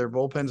right now. Their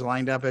bullpen's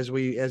lined up as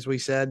we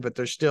said, but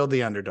they're still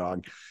the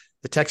underdog.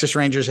 The Texas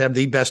Rangers have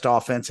the best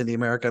offense in the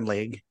American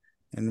League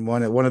and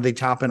one of the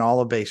top in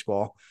all of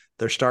baseball.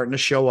 They're starting to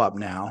show up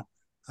now.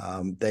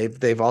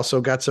 They've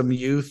also got some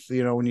youth.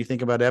 When you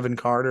think about Evan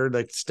Carter,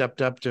 that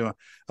stepped up to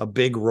a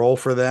big role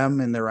for them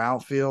in their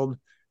outfield.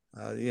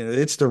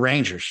 It's the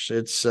Rangers.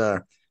 It's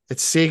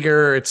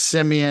Seager, it's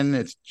Simeon,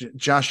 it's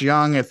Josh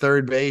Young at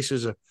third base,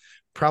 who's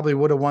probably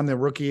would have won the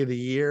Rookie of the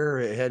Year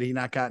had he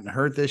not gotten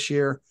hurt this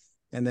year.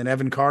 And then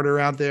Evan Carter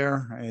out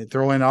there,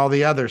 throw in all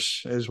the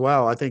others as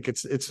well. I think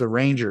it's the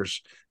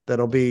Rangers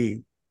that'll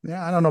be.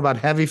 I don't know about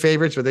heavy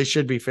favorites, but they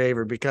should be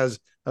favored because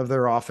of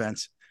their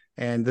offense.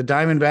 And the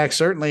Diamondbacks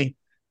certainly,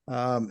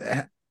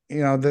 the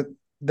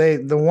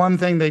one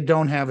thing they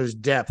don't have is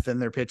depth in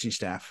their pitching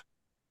staff.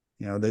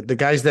 The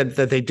guys that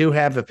they do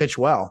have pitch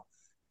well,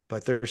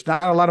 but there's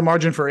not a lot of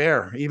margin for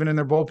error, even in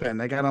their bullpen.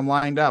 They got them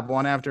lined up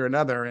one after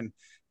another. And,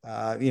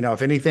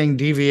 if anything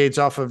deviates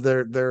off of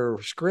their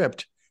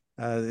script,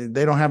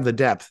 they don't have the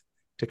depth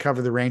to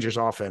cover the Rangers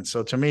offense.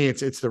 So to me,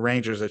 it's the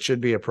Rangers that should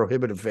be a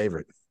prohibitive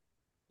favorite.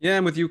 Yeah,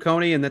 I'm with you,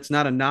 Coney, and that's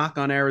not a knock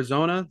on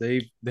Arizona.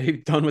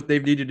 They've done what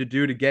they've needed to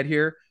do to get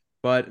here,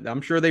 but I'm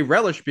sure they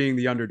relish being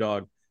the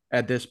underdog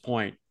at this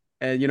point.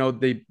 And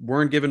they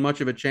weren't given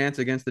much of a chance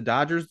against the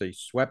Dodgers. They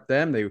swept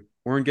them. They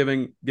weren't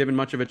given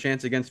much of a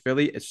chance against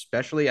Philly,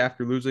 especially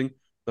after losing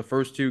the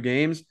first 2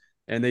 games,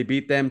 and they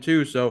beat them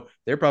too. So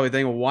they're probably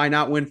thinking, well, why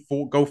not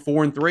go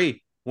 4-3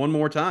 one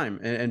more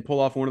time and pull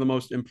off one of the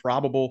most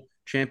improbable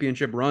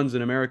championship runs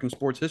in American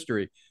sports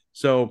history.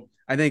 So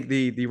I think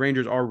the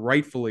Rangers are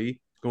rightfully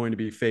going to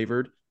be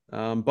favored.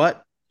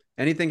 But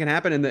anything can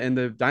happen. And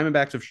the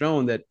Diamondbacks have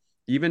shown that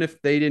even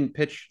if they didn't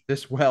pitch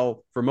this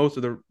well for most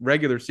of the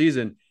regular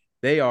season,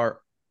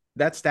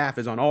 that staff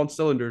is on all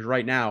cylinders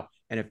right now.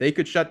 And if they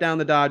could shut down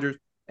the Dodgers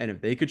and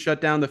if they could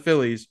shut down the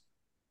Phillies,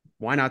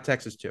 why not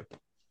Texas too?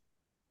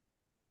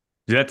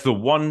 That's the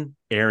one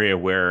area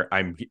where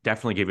I'm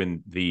definitely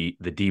giving the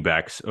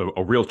D-backs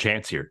a real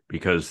chance here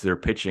because their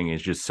pitching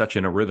is just such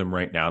in a rhythm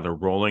right now. They're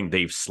rolling.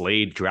 They've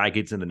slayed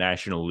dragons in the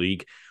National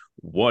League.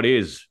 What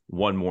is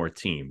one more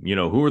team?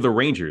 Who are the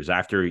Rangers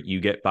after you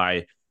get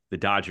by the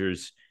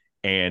Dodgers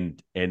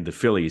and the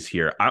Phillies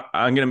here?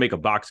 I'm going to make a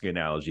boxing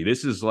analogy.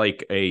 This is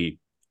like a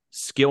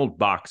skilled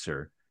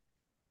boxer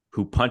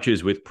who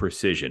punches with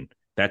precision.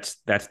 That's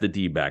the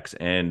D-backs,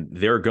 and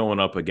they're going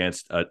up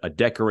against a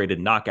decorated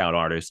knockout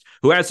artist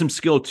who has some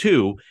skill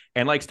too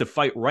and likes to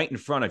fight right in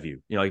front of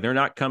you. They're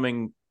not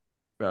coming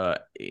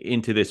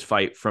into this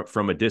fight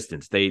from a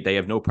distance. They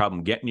have no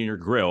problem getting in your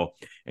grill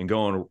and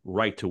going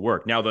right to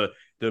work. Now,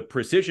 the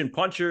precision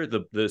puncher,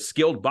 the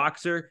skilled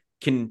boxer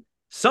can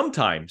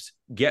sometimes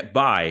get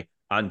by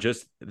on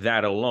just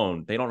that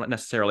alone. They don't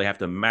necessarily have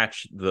to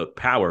match the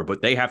power,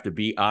 but they have to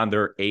be on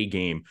their A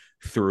game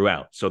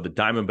throughout. So the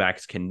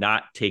Diamondbacks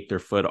cannot take their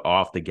foot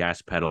off the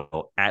gas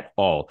pedal at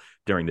all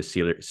during the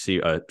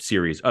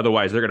series.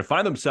 Otherwise, they're going to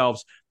find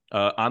themselves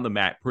on the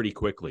mat pretty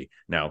quickly.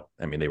 Now,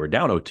 I mean, they were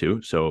down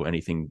 0-2, so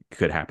anything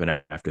could happen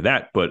after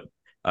that. But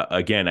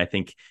again, I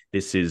think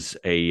this is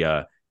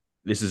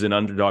an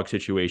underdog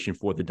situation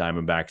for the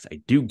Diamondbacks.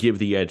 I do give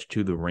the edge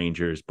to the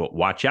Rangers, but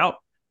watch out,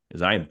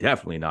 because I am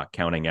definitely not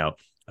counting out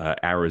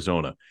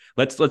Arizona.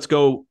 Let's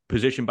go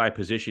position by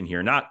position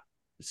here, not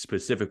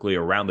specifically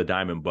around the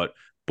diamond, but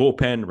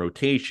bullpen,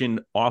 rotation,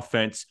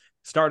 offense,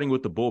 starting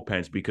with the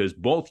bullpens, because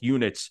both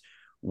units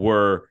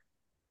were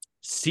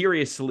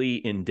seriously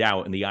in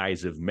doubt in the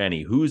eyes of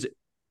many. Whose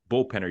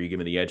bullpen are you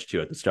giving the edge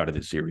to at the start of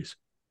this series?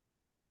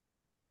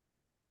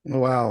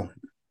 Wow.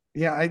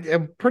 Yeah,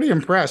 I'm pretty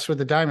impressed with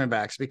the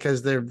Diamondbacks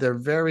because they're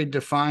very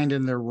defined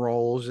in their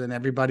roles, and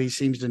everybody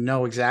seems to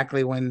know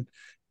exactly when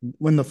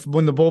the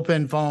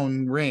bullpen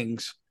phone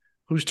rings,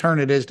 whose turn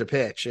it is to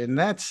pitch. And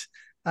that's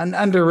an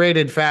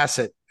underrated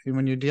facet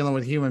when you're dealing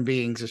with human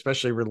beings,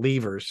 especially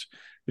relievers,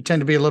 who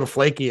tend to be a little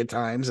flaky at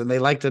times, and they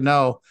like to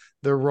know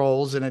their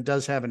roles, and it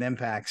does have an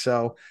impact.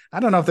 So I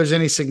don't know if there's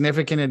any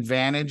significant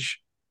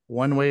advantage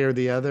one way or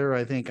the other.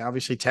 I think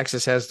obviously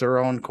Texas has their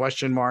own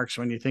question marks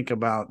when you think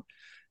about,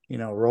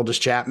 Aroldis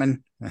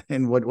Chapman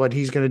and what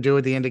he's going to do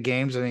at the end of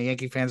games. And the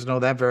Yankee fans know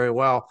that very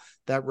well,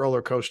 that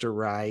roller coaster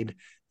ride.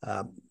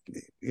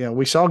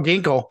 We saw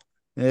Ginkel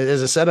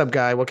as a setup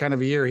guy, what kind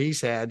of a year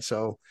he's had.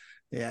 So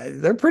yeah,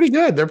 they're pretty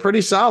good. They're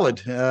pretty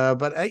solid.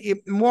 But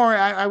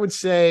I would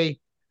say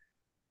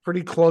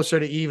pretty closer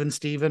to even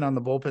Steven on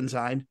the bullpen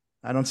side.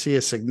 I don't see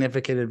a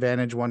significant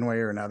advantage one way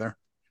or another.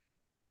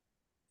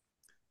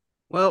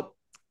 Well,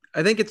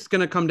 I think it's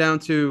going to come down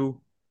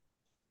to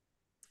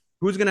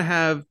who's going to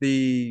have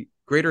the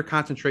greater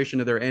concentration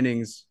of their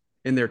innings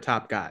in their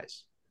top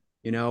guys.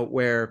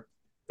 Where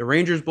the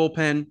Rangers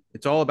bullpen,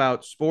 it's all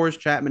about Sborz,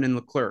 Chapman, and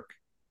Leclerc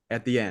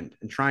at the end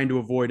and trying to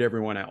avoid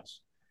everyone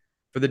else.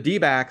 For the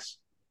D-backs,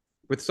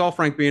 with Saul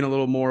Frank being a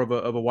little more of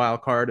a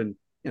wild card, and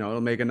it'll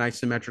make a nice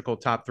symmetrical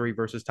top three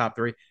versus top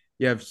three.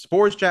 You have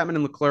Sborz, Chapman,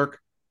 and Leclerc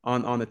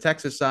on the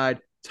Texas side,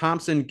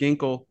 Thompson,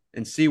 Ginkel,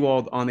 and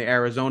Sewald on the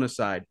Arizona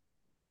side.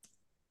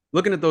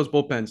 Looking at those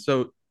bullpens,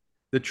 so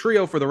the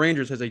trio for the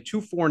Rangers has a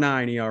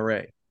 2.49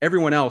 ERA.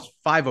 Everyone else,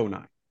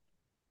 5.09.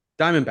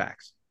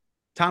 Diamondbacks,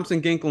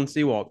 Thompson, Ginkel, and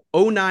Sewald,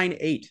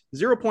 0.98,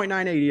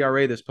 0.98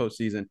 ERA this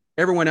postseason.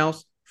 Everyone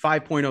else,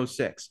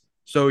 5.06.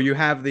 So you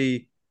have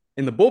in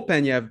the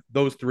bullpen, you have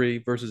those three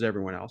versus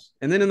everyone else.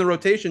 And then in the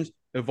rotations,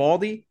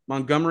 Eovaldi,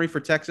 Montgomery for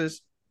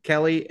Texas,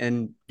 Kelly,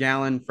 and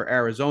Gallen for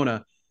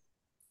Arizona.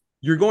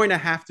 You're going to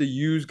have to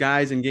use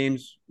guys in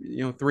games,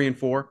 3 and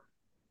 4,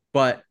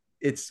 but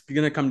it's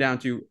going to come down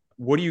to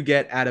what do you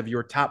get out of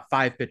your top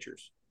 5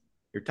 pitchers,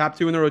 your top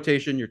 2 in the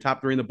rotation, your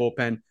top 3 in the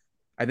bullpen.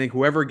 I think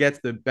whoever gets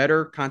the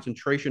better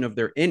concentration of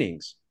their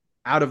innings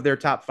out of their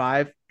top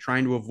 5,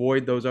 trying to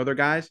avoid those other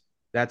guys,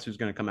 that's who's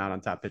going to come out on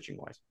top pitching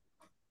wise.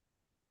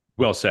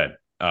 Well said.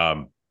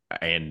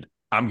 And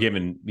I'm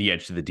giving the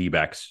edge to the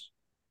D-backs,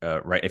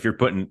 right? If you're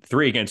putting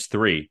 3 against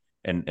 3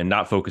 and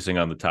not focusing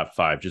on the top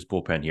 5, just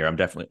bullpen here,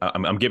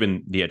 I'm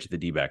giving the edge to the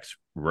D-backs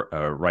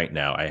right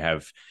now.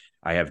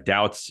 I have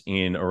doubts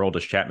in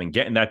Aroldis Chapman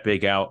getting that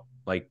big out.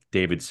 Like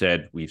David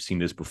said, we've seen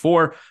this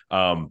before.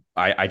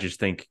 I just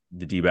think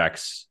the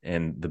D-backs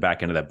and the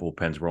back end of that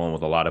bullpen's rolling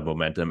with a lot of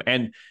momentum.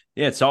 And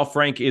yeah, Saul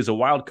Frank is a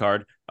wild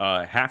card.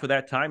 Half of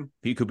that time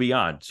he could be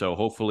on. So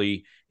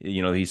hopefully,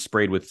 he's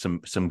sprayed with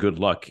some good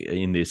luck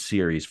in this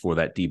series for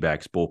that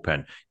D-backs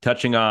bullpen.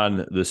 Touching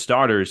on the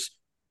starters,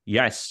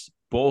 yes,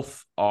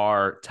 both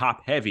are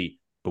top heavy.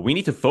 But we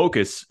need to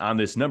focus on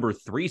this number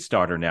 3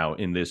 starter now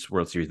in this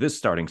World Series, this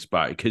starting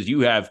spot, because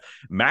you have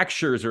Max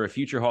Scherzer, a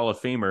future Hall of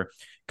Famer,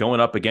 going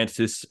up against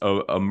this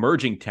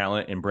emerging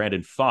talent in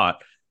Brandon Pfaadt.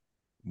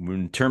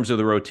 In terms of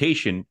the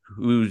rotation,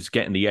 who's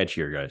getting the edge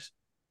here, guys?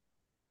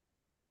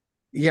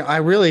 Yeah, I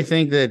really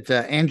think that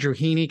Andrew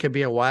Heaney could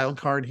be a wild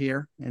card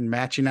here and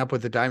matching up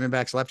with the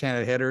Diamondbacks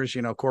left-handed hitters.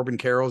 Corbin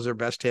Carroll's their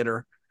best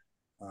hitter.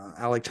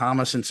 Alec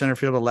Thomas in center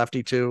field, a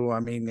lefty too. I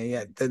mean,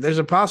 yeah, there's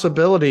a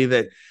possibility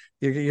that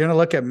you're going to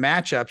look at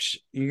matchups.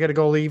 You got to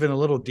go even a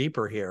little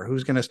deeper here.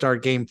 Who's going to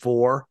start game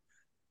 4?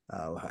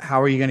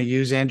 How are you going to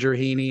use Andrew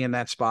Heaney in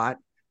that spot?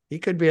 He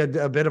could be a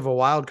bit of a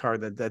wild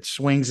card that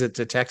swings it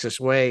to Texas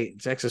way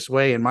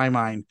in my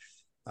mind,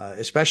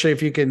 especially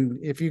if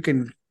you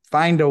can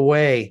find a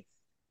way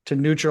to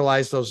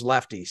neutralize those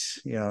lefties.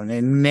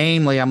 And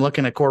namely, I'm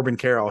looking at Corbin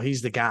Carroll.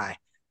 He's the guy.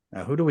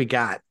 Who do we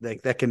got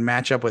that can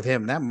match up with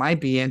him? That might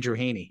be Andrew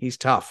Heaney. He's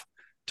tough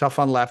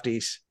on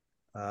lefties.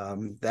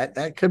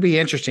 That could be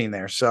interesting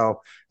there.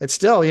 So it's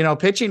still,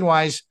 pitching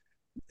wise,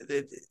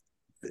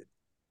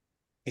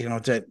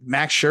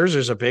 Max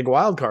Scherzer's a big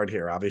wild card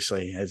here.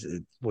 Obviously, as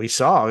we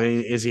saw,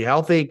 is he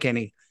healthy? Can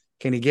he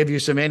give you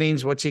some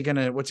innings? What's he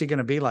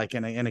gonna be like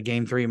in a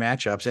game 3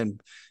 matchups?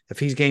 And if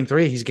he's game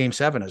 3, he's game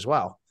 7 as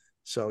well.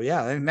 So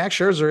yeah, Max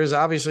Scherzer is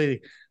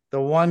obviously the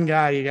one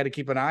guy you got to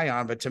keep an eye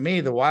on. But to me,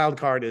 the wild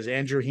card is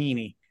Andrew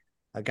Heaney,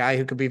 a guy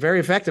who could be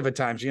very effective at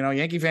times.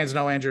 Yankee fans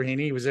know Andrew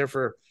Heaney. He was there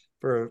for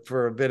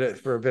a bit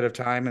of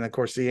time, and of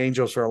course the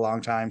Angels for a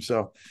long time.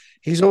 So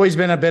he's always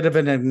been a bit of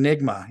an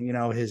enigma.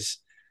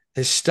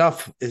 his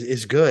stuff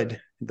is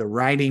good. The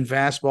riding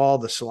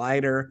fastball, the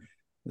slider,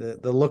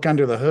 the look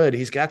under the hood,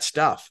 he's got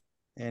stuff.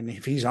 And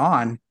if he's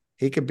on,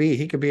 he could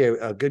be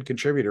a good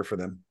contributor for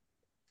them.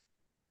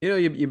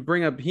 You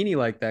bring up Heaney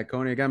like that,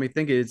 Coney. It got me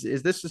thinking,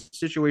 is this a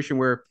situation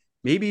where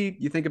maybe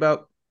you think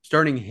about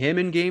starting him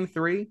in game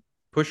 3,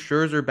 push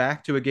Scherzer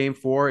back to a game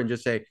 4, and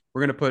just say,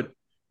 we're going to put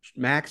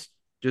Max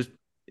just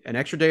an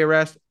extra day of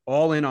rest,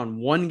 all in on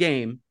one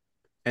game,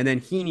 and then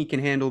Heaney can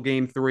handle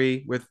game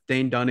 3 with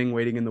Dane Dunning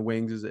waiting in the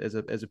wings as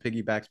a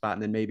piggyback spot,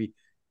 and then maybe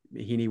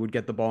Heaney would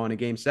get the ball in a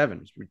game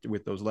 7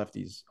 with those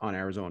lefties on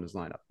Arizona's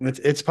lineup.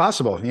 It's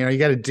possible. You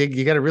got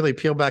to really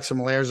peel back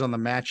some layers on the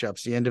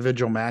matchups, the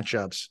individual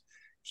matchups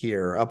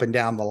here up and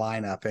down the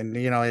lineup.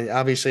 And,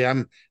 obviously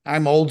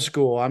I'm old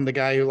school. I'm the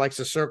guy who likes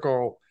to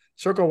circle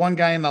one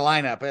guy in the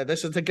lineup.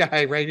 This is the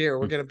guy right here.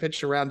 We're going to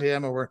pitch around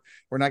him, and we're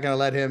not going to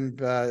let him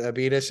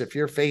beat us. If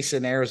you're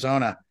facing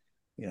Arizona,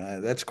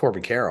 that's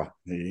Corbin Carroll.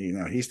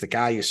 He's the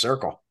guy you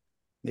circle.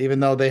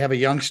 Even though they have a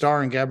young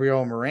star in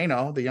Gabriel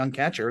Moreno, the young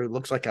catcher, who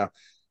looks like a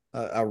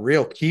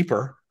real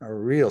keeper, a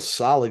real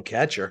solid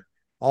catcher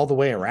all the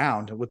way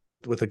around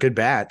with a good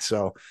bat.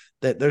 So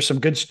that there's some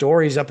good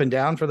stories up and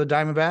down for the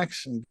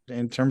Diamondbacks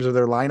in terms of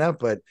their lineup,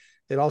 but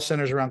it all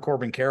centers around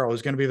Corbin Carroll,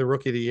 who's going to be the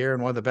rookie of the year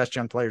and one of the best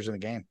young players in the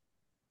game.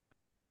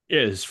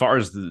 Yeah, as far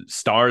as the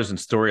stars and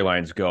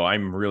storylines go,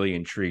 I'm really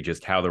intrigued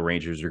just how the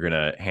Rangers are going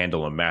to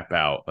handle and map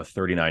out a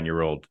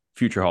 39-year-old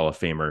future Hall of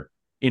Famer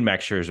in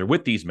Max Scherzer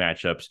with these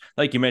matchups.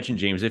 Like you mentioned,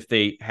 James, if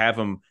they have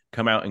him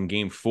come out in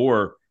game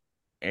 4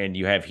 and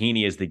you have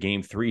Heaney as the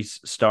game 3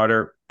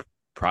 starter,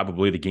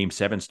 probably the game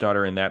 7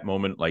 starter in that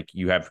moment, like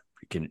you have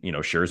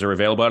Scherzer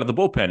available out of the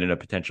bullpen in a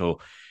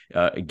potential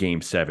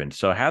game 7.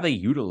 So how they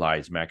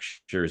utilize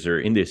Max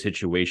Scherzer in this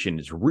situation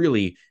is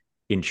really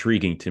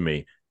intriguing to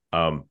me.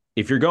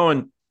 If you're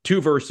going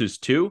 2 versus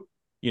 2,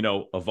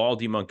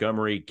 Eovaldi,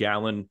 Montgomery,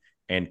 Gallen,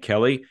 and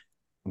Kelly,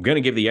 I'm going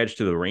to give the edge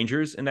to the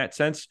Rangers in that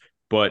sense.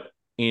 But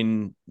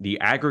in the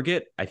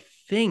aggregate, I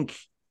think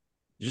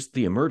just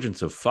the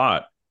emergence of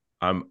Pfaadt,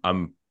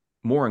 I'm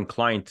more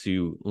inclined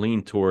to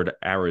lean toward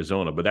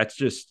Arizona, but that's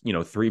just,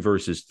 3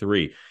 versus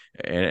 3.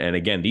 And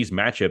again, these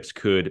matchups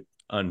could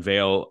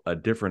unveil a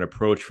different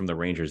approach from the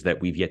Rangers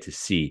that we've yet to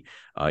see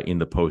in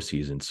the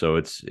postseason. So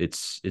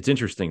it's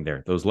interesting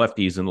there. Those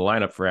lefties in the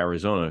lineup for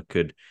Arizona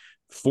could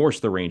force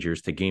the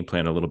Rangers to game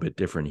plan a little bit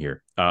different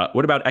here.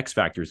 What about X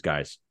factors,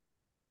 guys?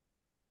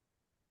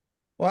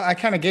 Well, I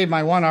kind of gave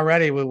my one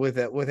already with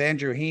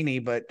Andrew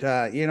Heaney, but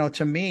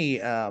to me,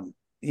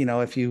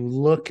 if you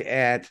look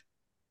at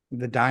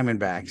the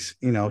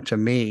Diamondbacks, to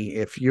me,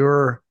 if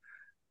you're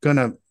going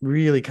to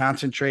really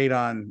concentrate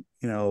on,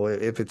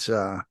 if it's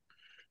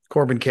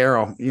Corbin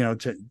Carroll,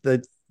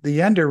 to the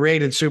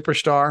underrated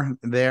superstar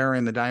there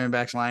in the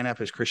Diamondbacks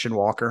lineup is Christian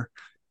Walker.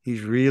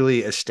 He's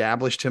really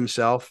established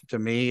himself to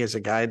me as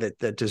a guy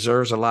that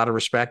deserves a lot of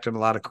respect and a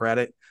lot of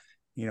credit.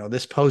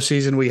 This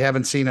postseason, we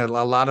haven't seen a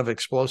lot of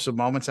explosive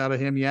moments out of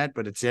him yet,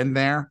 but it's in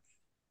there.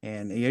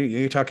 And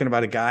you're talking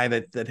about a guy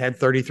that had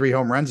 33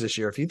 home runs this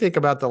year. If you think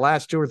about the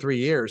last 2 or 3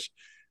 years,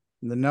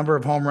 the number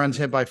of home runs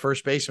hit by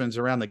first basemen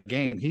around the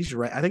game,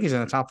 I think he's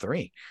in the top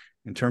 3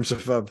 in terms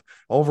of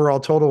overall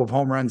total of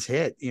home runs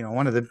hit.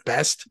 One of the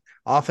best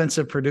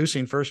offensive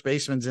producing first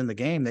basemen in the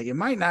game that you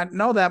might not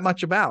know that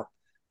much about.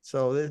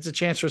 So it's a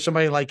chance for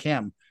somebody like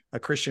him, a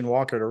Christian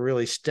Walker, to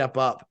really step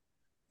up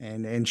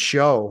and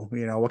show,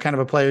 what kind of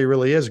a player he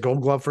really is.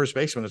 Gold Glove first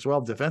baseman as well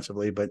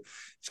defensively, but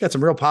he's got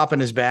some real pop in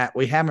his bat.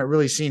 We haven't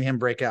really seen him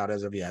break out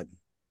as of yet.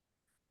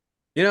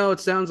 It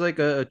sounds like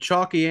a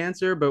chalky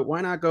answer, but why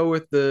not go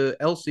with the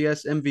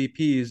LCS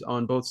MVPs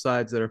on both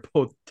sides that are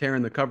both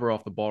tearing the cover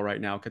off the ball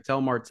right now?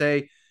 Ketel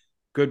Marte,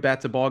 good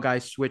bat to ball guy,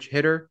 switch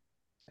hitter,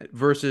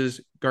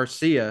 versus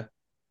Garcia,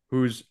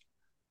 who's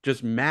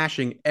just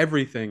mashing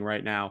everything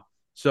right now.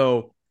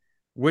 So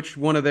which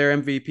one of their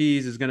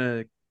MVPs is going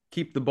to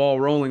keep the ball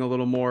rolling a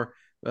little more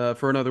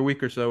for another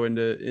week or so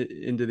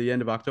into the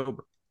end of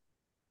October?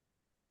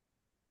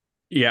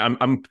 Yeah,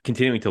 I'm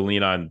continuing to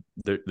lean on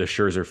the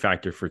Scherzer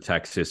factor for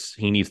Texas.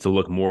 He needs to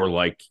look more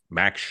like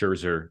Max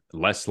Scherzer,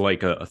 less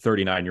like a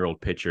 39-year-old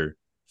pitcher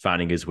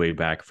finding his way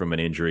back from an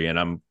injury. And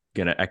I'm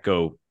going to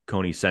echo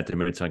Coney's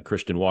sentiments on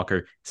Christian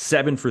Walker.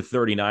 7 for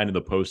 39 in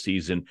the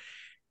postseason.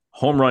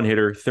 Home run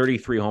hitter,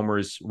 33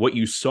 homers. What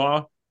you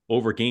saw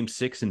over game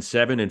 6 and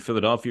 7 in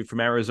Philadelphia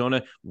from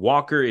Arizona,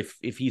 Walker, if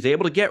he's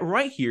able to get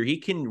right here, he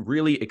can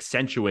really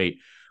accentuate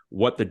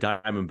what the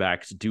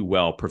Diamondbacks do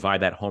well,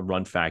 provide that home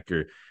run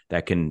factor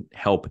that can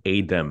help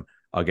aid them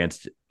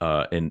against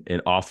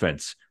an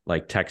offense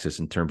like Texas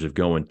in terms of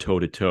going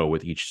toe-to-toe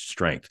with each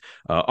strength.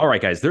 All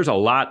right, guys, there's a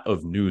lot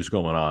of news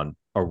going on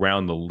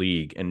around the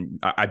league, and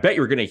I bet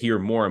you're going to hear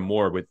more and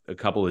more with a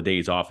couple of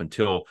days off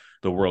until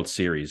the World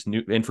Series.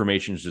 New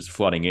information is just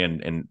flooding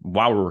in, and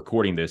while we're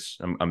recording this,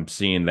 I'm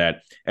seeing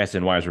that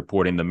SNY is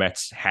reporting the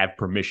Mets have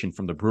permission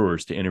from the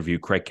Brewers to interview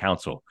Craig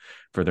Counsell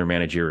for their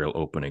managerial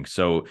opening.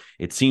 So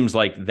it seems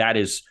like that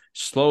is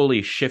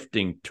slowly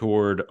shifting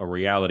toward a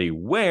reality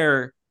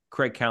where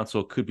Craig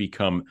Counsell could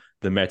become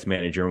the Mets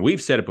manager. And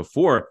we've said it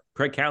before,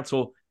 Craig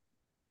Counsell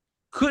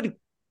could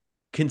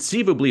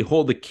conceivably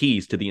hold the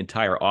keys to the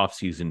entire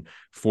offseason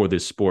for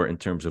this sport in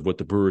terms of what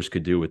the Brewers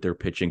could do with their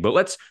pitching. But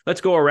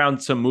let's go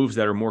around some moves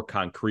that are more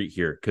concrete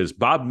here, because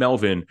Bob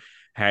Melvin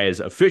has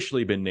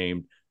officially been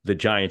named the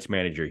Giants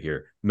manager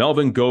here.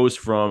 Melvin goes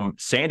from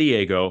San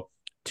Diego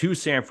to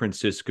San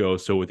Francisco,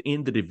 so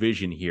within the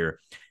division here.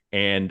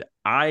 And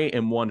I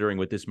am wondering,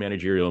 with this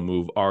managerial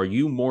move, are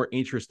you more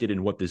interested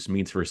in what this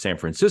means for San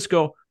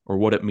Francisco or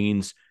what it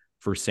means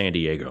for San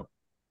Diego?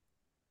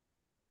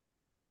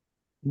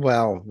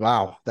 Well,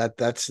 wow,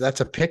 that's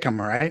a pick 'em,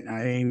 right?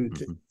 I mean,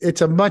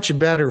 it's a much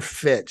better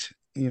fit,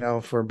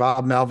 for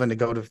Bob Melvin to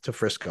go to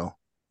Frisco.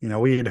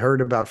 We had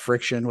heard about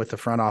friction with the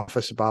front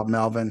office of Bob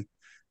Melvin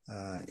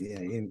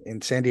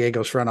in San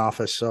Diego's front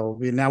office, so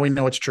now we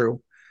know it's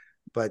true.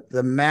 But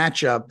the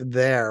matchup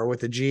there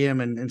with the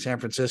GM in San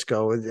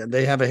Francisco,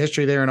 they have a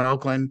history there in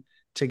Oakland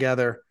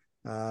together.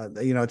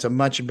 It's a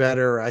much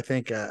better, I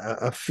think,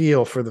 a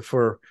feel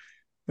for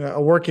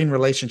a working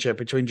relationship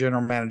between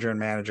general manager and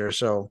manager.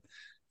 So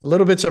a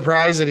little bit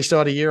surprised that he still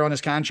had a year on his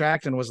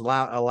contract and was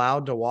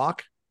allowed to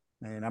walk.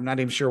 And I'm not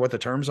even sure what the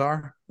terms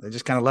are. They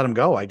just kind of let him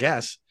go, I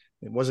guess.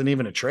 It wasn't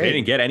even a trade. They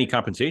didn't get any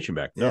compensation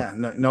back. No.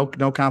 Yeah,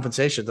 no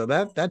compensation. So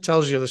that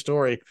tells you the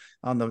story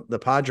on the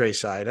Padres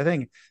side. I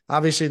think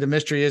obviously the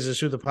mystery is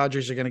who the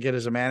Padres are going to get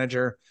as a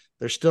manager.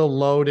 They're still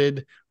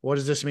loaded. What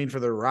does this mean for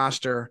their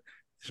roster?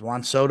 Is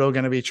Juan Soto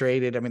going to be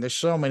traded? I mean, there's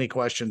so many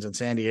questions in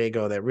San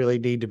Diego that really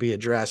need to be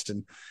addressed.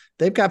 And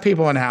they've got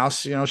people in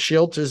house.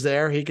 Shildt is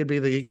there. He could be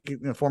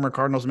the former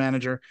Cardinals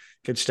manager,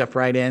 could step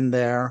right in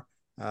there.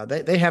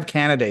 They have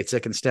candidates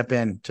that can step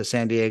in to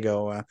San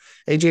Diego.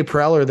 AJ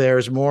Preller there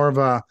is more of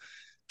a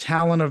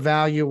talent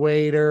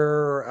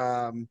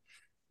evaluator,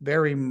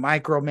 very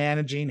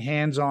micromanaging,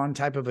 hands-on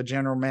type of a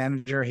general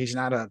manager. He's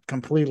not a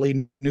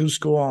completely new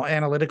school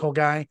analytical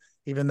guy,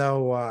 even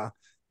though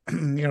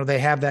they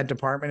have that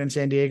department in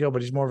San Diego,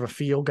 but he's more of a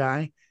feel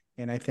guy.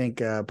 And I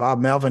think Bob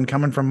Melvin,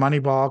 coming from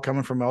Moneyball,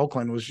 coming from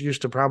Oakland, was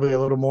used to probably a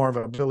little more of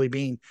a Billy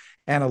Beane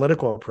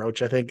analytical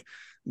approach. I think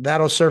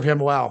that'll serve him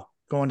well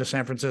going to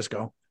San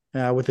Francisco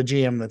with the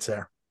GM that's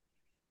there.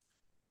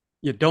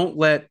 You don't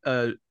let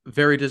a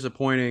very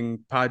disappointing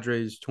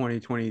Padres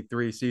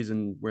 2023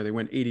 season where they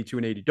went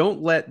 82-80.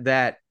 Don't let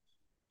that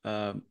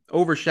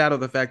overshadow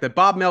the fact that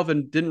Bob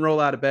Melvin didn't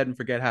roll out of bed and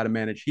forget how to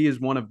manage. He is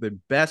one of the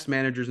best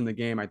managers in the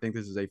game. I think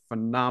this is a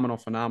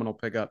phenomenal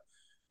pickup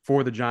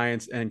for the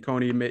Giants. And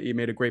Coney, you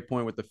made a great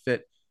point with the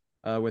fit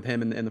with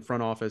him in the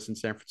front office in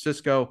San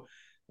Francisco.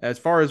 As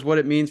far as what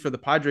it means for the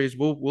Padres,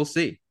 we'll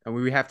see. And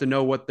we have to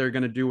know what they're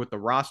going to do with the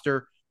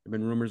roster. There have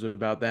been rumors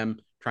about them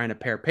trying to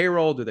pair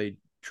payroll. Do they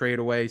trade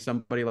away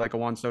somebody like a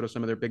Juan Soto,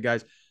 some of their big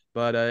guys?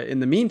 But in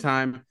the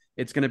meantime,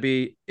 it's going to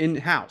be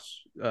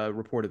in-house,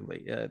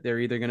 reportedly. They're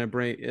either going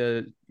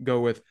to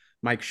go with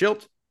Mike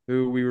Shildt,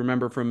 who we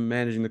remember from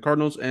managing the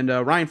Cardinals, and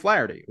Ryan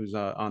Flaherty, who's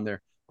on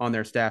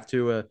their staff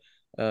too,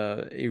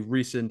 a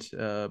recent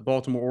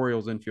Baltimore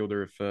Orioles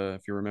infielder,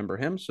 if you remember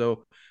him.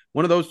 So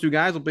one of those two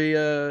guys will be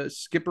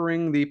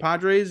skippering the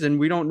Padres, and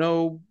we don't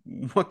know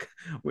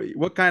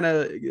what kind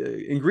of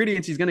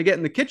ingredients he's going to get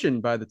in the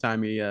kitchen by the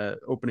time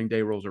opening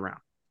day rolls around.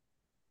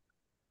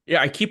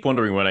 Yeah, I keep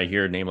wondering when I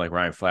hear a name like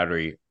Ryan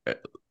Flaherty,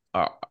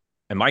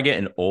 am I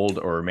getting old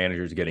or are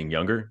managers getting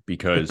younger?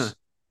 Because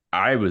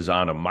I was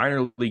on a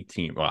minor league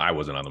team. Well, I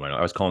wasn't on the minor.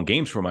 I was calling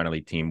games for a minor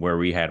league team where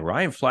we had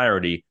Ryan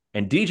Flaherty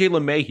and DJ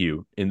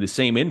LeMahieu in the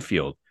same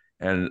infield.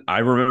 And I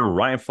remember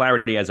Ryan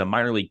Flaherty as a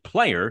minor league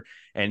player,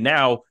 and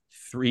now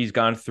he's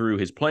gone through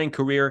his playing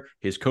career,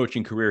 his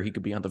coaching career. He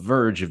could be on the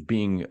verge of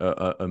being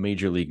a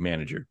major league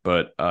manager.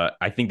 But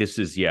I think this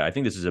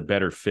is a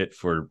better fit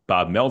for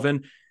Bob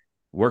Melvin.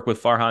 Work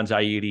with Farhan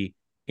Zaidi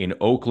in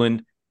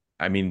Oakland.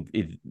 I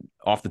mean,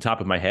 off the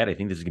top of my head, I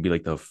think this is going to be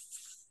like the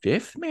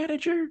fifth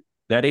manager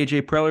that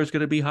AJ Preller is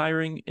going to be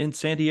hiring in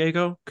San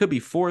Diego. Could be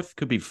fourth,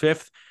 could be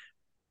fifth.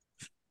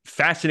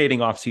 Fascinating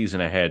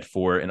offseason ahead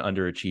for an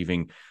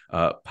underachieving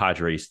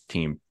Padres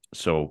team.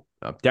 So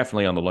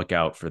definitely on the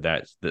lookout for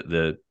that.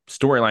 The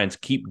storylines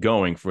keep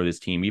going for this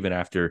team, even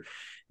after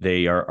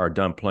they are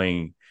done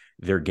playing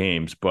their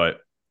games. But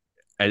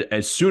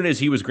as soon as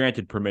he was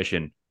granted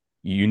permission,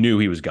 you knew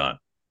he was gone.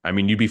 I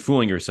mean, you'd be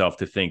fooling yourself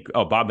to think,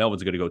 oh, Bob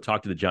Melvin's going to go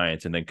talk to the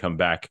Giants and then come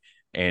back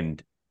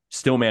and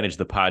still manage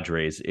the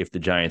Padres if the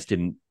Giants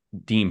didn't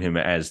deem him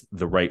as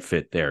the right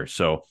fit there.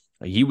 So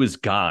he was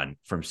gone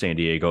from San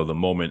Diego the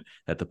moment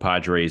that the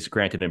Padres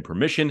granted him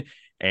permission,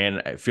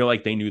 and I feel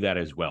like they knew that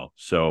as well.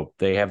 So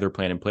they have their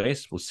plan in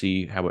place. We'll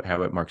see how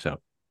it marks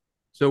out.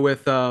 So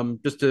with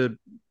just to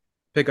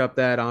pick up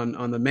that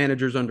on the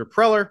managers under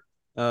Preller,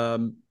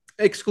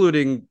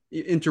 excluding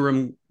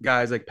interim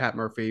guys like Pat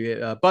Murphy,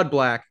 Bud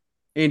Black,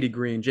 Andy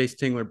Green, Jace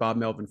Tingler, Bob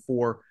Melvin,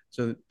 4.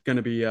 So going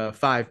to be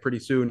 5 pretty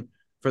soon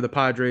for the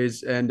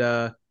Padres.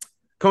 And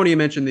Coney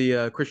mentioned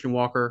the Christian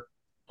Walker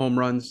home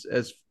runs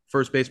as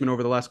first baseman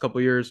over the last couple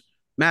of years.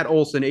 Matt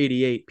Olson,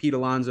 88, Pete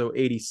Alonso,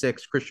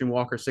 86, Christian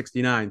Walker,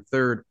 69,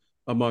 third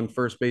among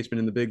first basemen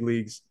in the big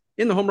leagues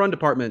in the home run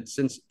department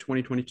since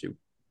 2022.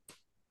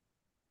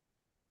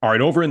 All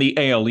right, over in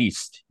the AL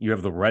East, you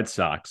have the Red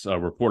Sox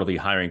reportedly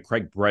hiring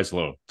Craig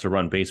Breslow to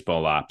run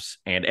baseball ops.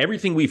 And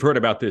everything we've heard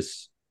about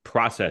this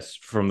process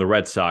from the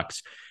Red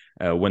Sox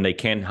when they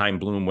Ken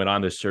Bloom went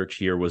on the search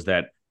here was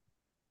that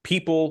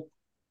people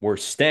were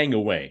staying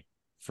away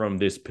from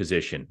this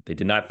position. They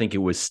did not think it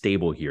was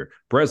stable here.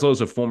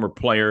 Breslow's a former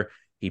player.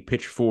 He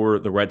pitched for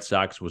the Red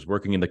Sox, was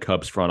working in the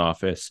Cubs front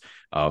office,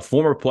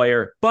 former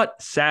player,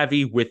 but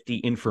savvy with the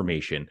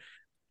information.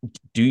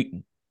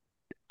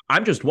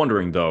 I'm just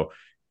wondering, though,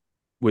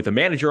 with a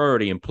manager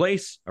already in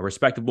place, a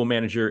respectable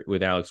manager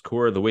with Alex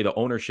Cora, the way the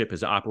ownership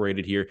has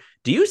operated here,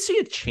 do you see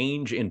a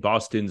change in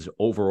Boston's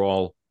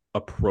overall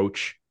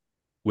approach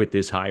with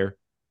this hire?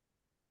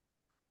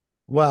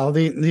 Well,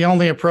 the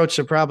only approach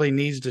that probably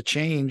needs to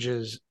change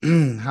is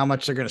how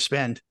much they're going to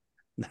spend.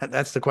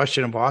 That's the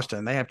question in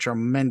Boston. They have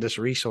tremendous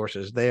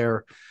resources.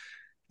 They're,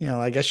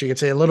 I guess you could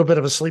say a little bit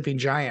of a sleeping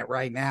giant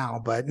right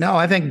now. But no,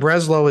 I think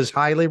Breslow is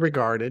highly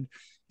regarded.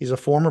 He's a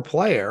former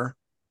player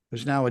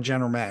who's now a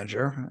general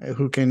manager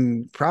who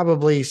can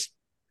probably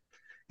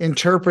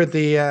interpret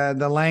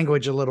the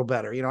language a little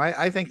better.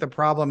 I think the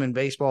problem in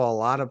baseball, a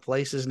lot of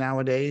places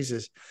nowadays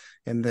is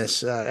in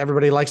this,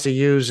 everybody likes to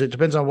use, it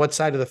depends on what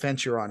side of the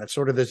fence you're on. It's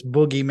sort of this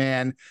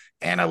boogeyman,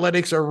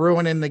 analytics are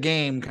ruining the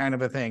game kind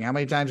of a thing. How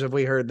many times have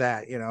we heard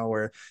that,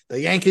 where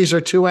the Yankees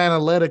are too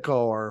analytical,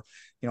 or,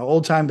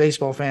 old time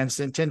baseball fans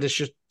tend to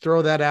just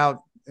throw that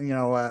out,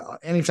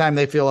 anytime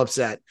they feel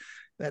upset.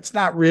 That's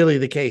not really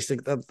the case.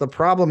 The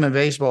problem in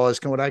baseball is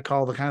what I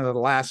call the kind of the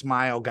last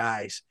mile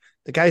guys,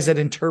 the guys that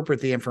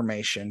interpret the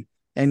information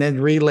and then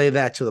relay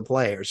that to the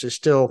players. Is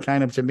still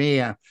kind of, to me,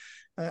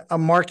 a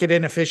market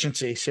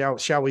inefficiency,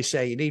 shall we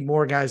say. You need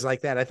more guys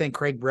like that. I think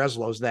Craig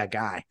Breslow's that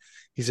guy.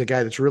 He's a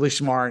guy that's really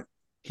smart.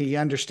 He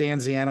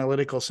understands the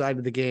analytical side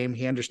of the game.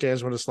 He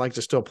understands what it's like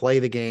to still play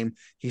the game.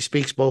 He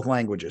speaks both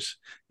languages.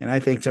 And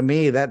I think, to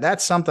me,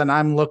 that's something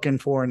I'm looking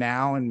for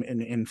now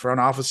in front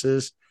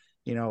offices.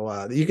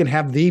 You can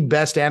have the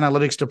best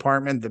analytics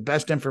department, the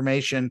best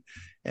information,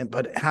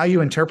 but how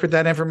you interpret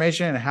that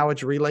information and how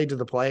it's relayed to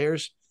the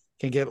players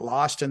can get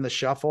lost in the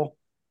shuffle.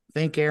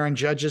 Think Aaron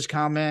Judge's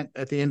comment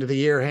at the end of the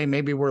year, hey,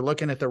 maybe we're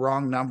looking at the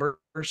wrong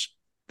numbers.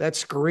 That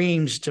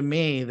screams to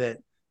me that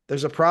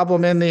there's a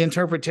problem in the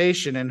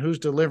interpretation and who's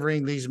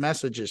delivering these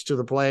messages to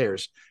the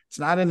players. It's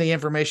not in the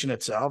information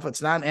itself.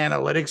 It's not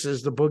analytics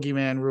as the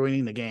boogeyman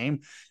ruining the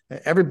game.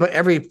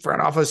 Every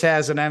front office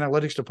has an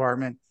analytics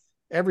department.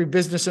 Every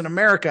business in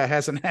America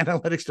has an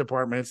analytics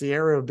department. It's the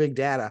era of big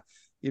data.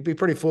 You'd be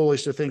pretty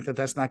foolish to think that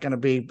that's not going to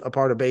be a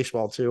part of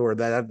baseball too, or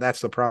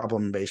that's the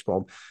problem in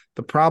baseball.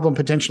 The problem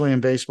potentially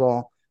in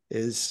baseball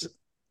is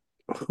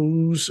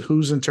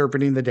who's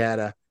interpreting the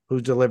data,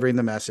 who's delivering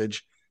the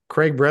message.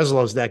 Craig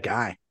Breslow's that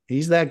guy.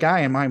 He's that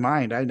guy in my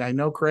mind. I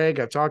know Craig.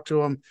 I talked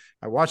to him.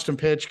 I watched him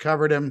pitch,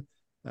 covered him.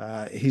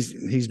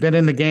 He's been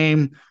in the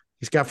game.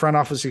 He's got front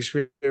office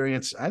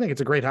experience. I think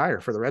it's a great hire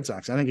for the Red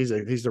Sox. I think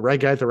he's the right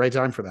guy at the right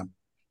time for them.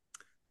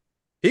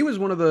 He was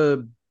one of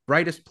the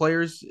brightest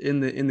players in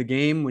the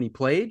game when he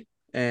played,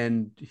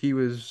 and he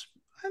was,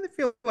 I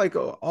feel like,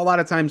 a lot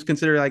of times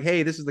considered like,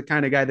 hey, this is the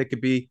kind of guy that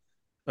could be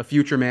a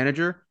future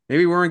manager.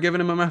 Maybe we weren't giving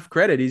him enough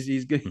credit.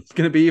 He's going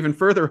to be even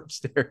further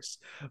upstairs.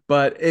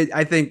 But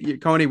I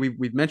think, Coney,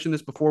 we've mentioned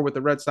this before with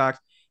the Red Sox.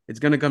 It's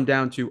going to come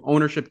down to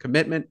ownership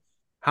commitment.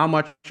 How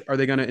much are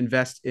they going to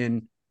invest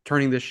in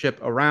turning this ship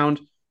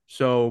around?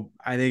 So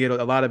I think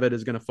a lot of it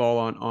is going to fall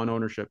on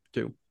ownership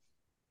too.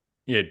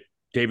 Yeah.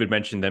 David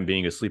mentioned them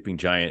being a sleeping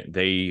giant.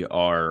 They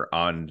are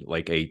on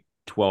like a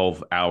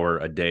 12-hour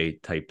a day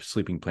type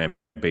sleeping plan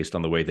based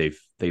on the way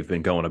they've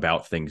been going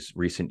about things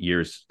recent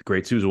years. The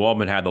great Susan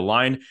Waldman had the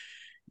line,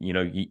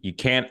 you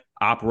can't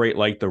operate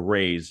like the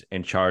Rays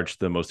and charge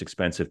the most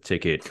expensive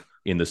ticket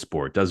in the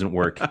sport. Doesn't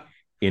work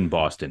in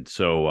Boston.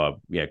 So,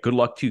 good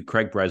luck to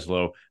Craig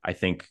Breslow. I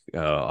think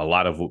a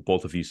lot of what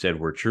both of you said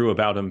were true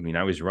about him.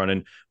 Now he's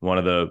running one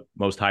of the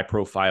most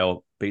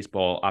high-profile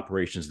baseball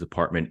operations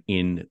department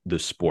in the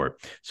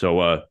sport.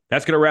 So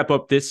that's going to wrap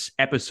up this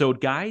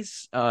episode,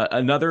 guys.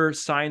 Another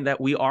sign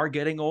that we are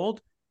getting old.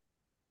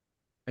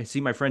 I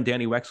see my friend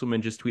Danny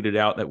Wexelman just tweeted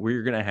out that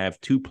we're going to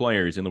have 2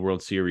 players in the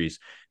World Series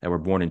that were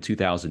born in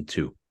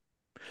 2002.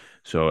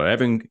 So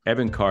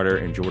Evan Carter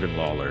and Jordan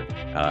Lawler.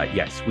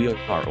 Yes, we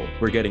are old.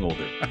 We're getting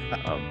older.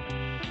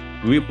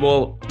 We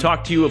will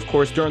talk to you, of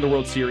course, during the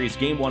World Series.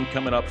 Game 1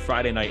 coming up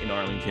Friday night in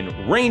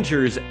Arlington.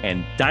 Rangers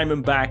and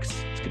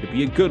Diamondbacks. It's going to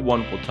be a good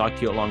one. We'll talk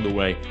to you along the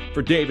way.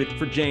 For David,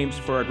 for James,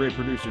 for our great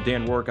producer,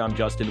 Dan Rourke, I'm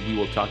Justin. We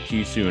will talk to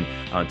you soon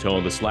on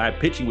Tone the Slab,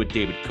 Pitching with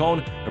David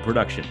Cone, a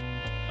production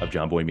of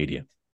John Boy Media.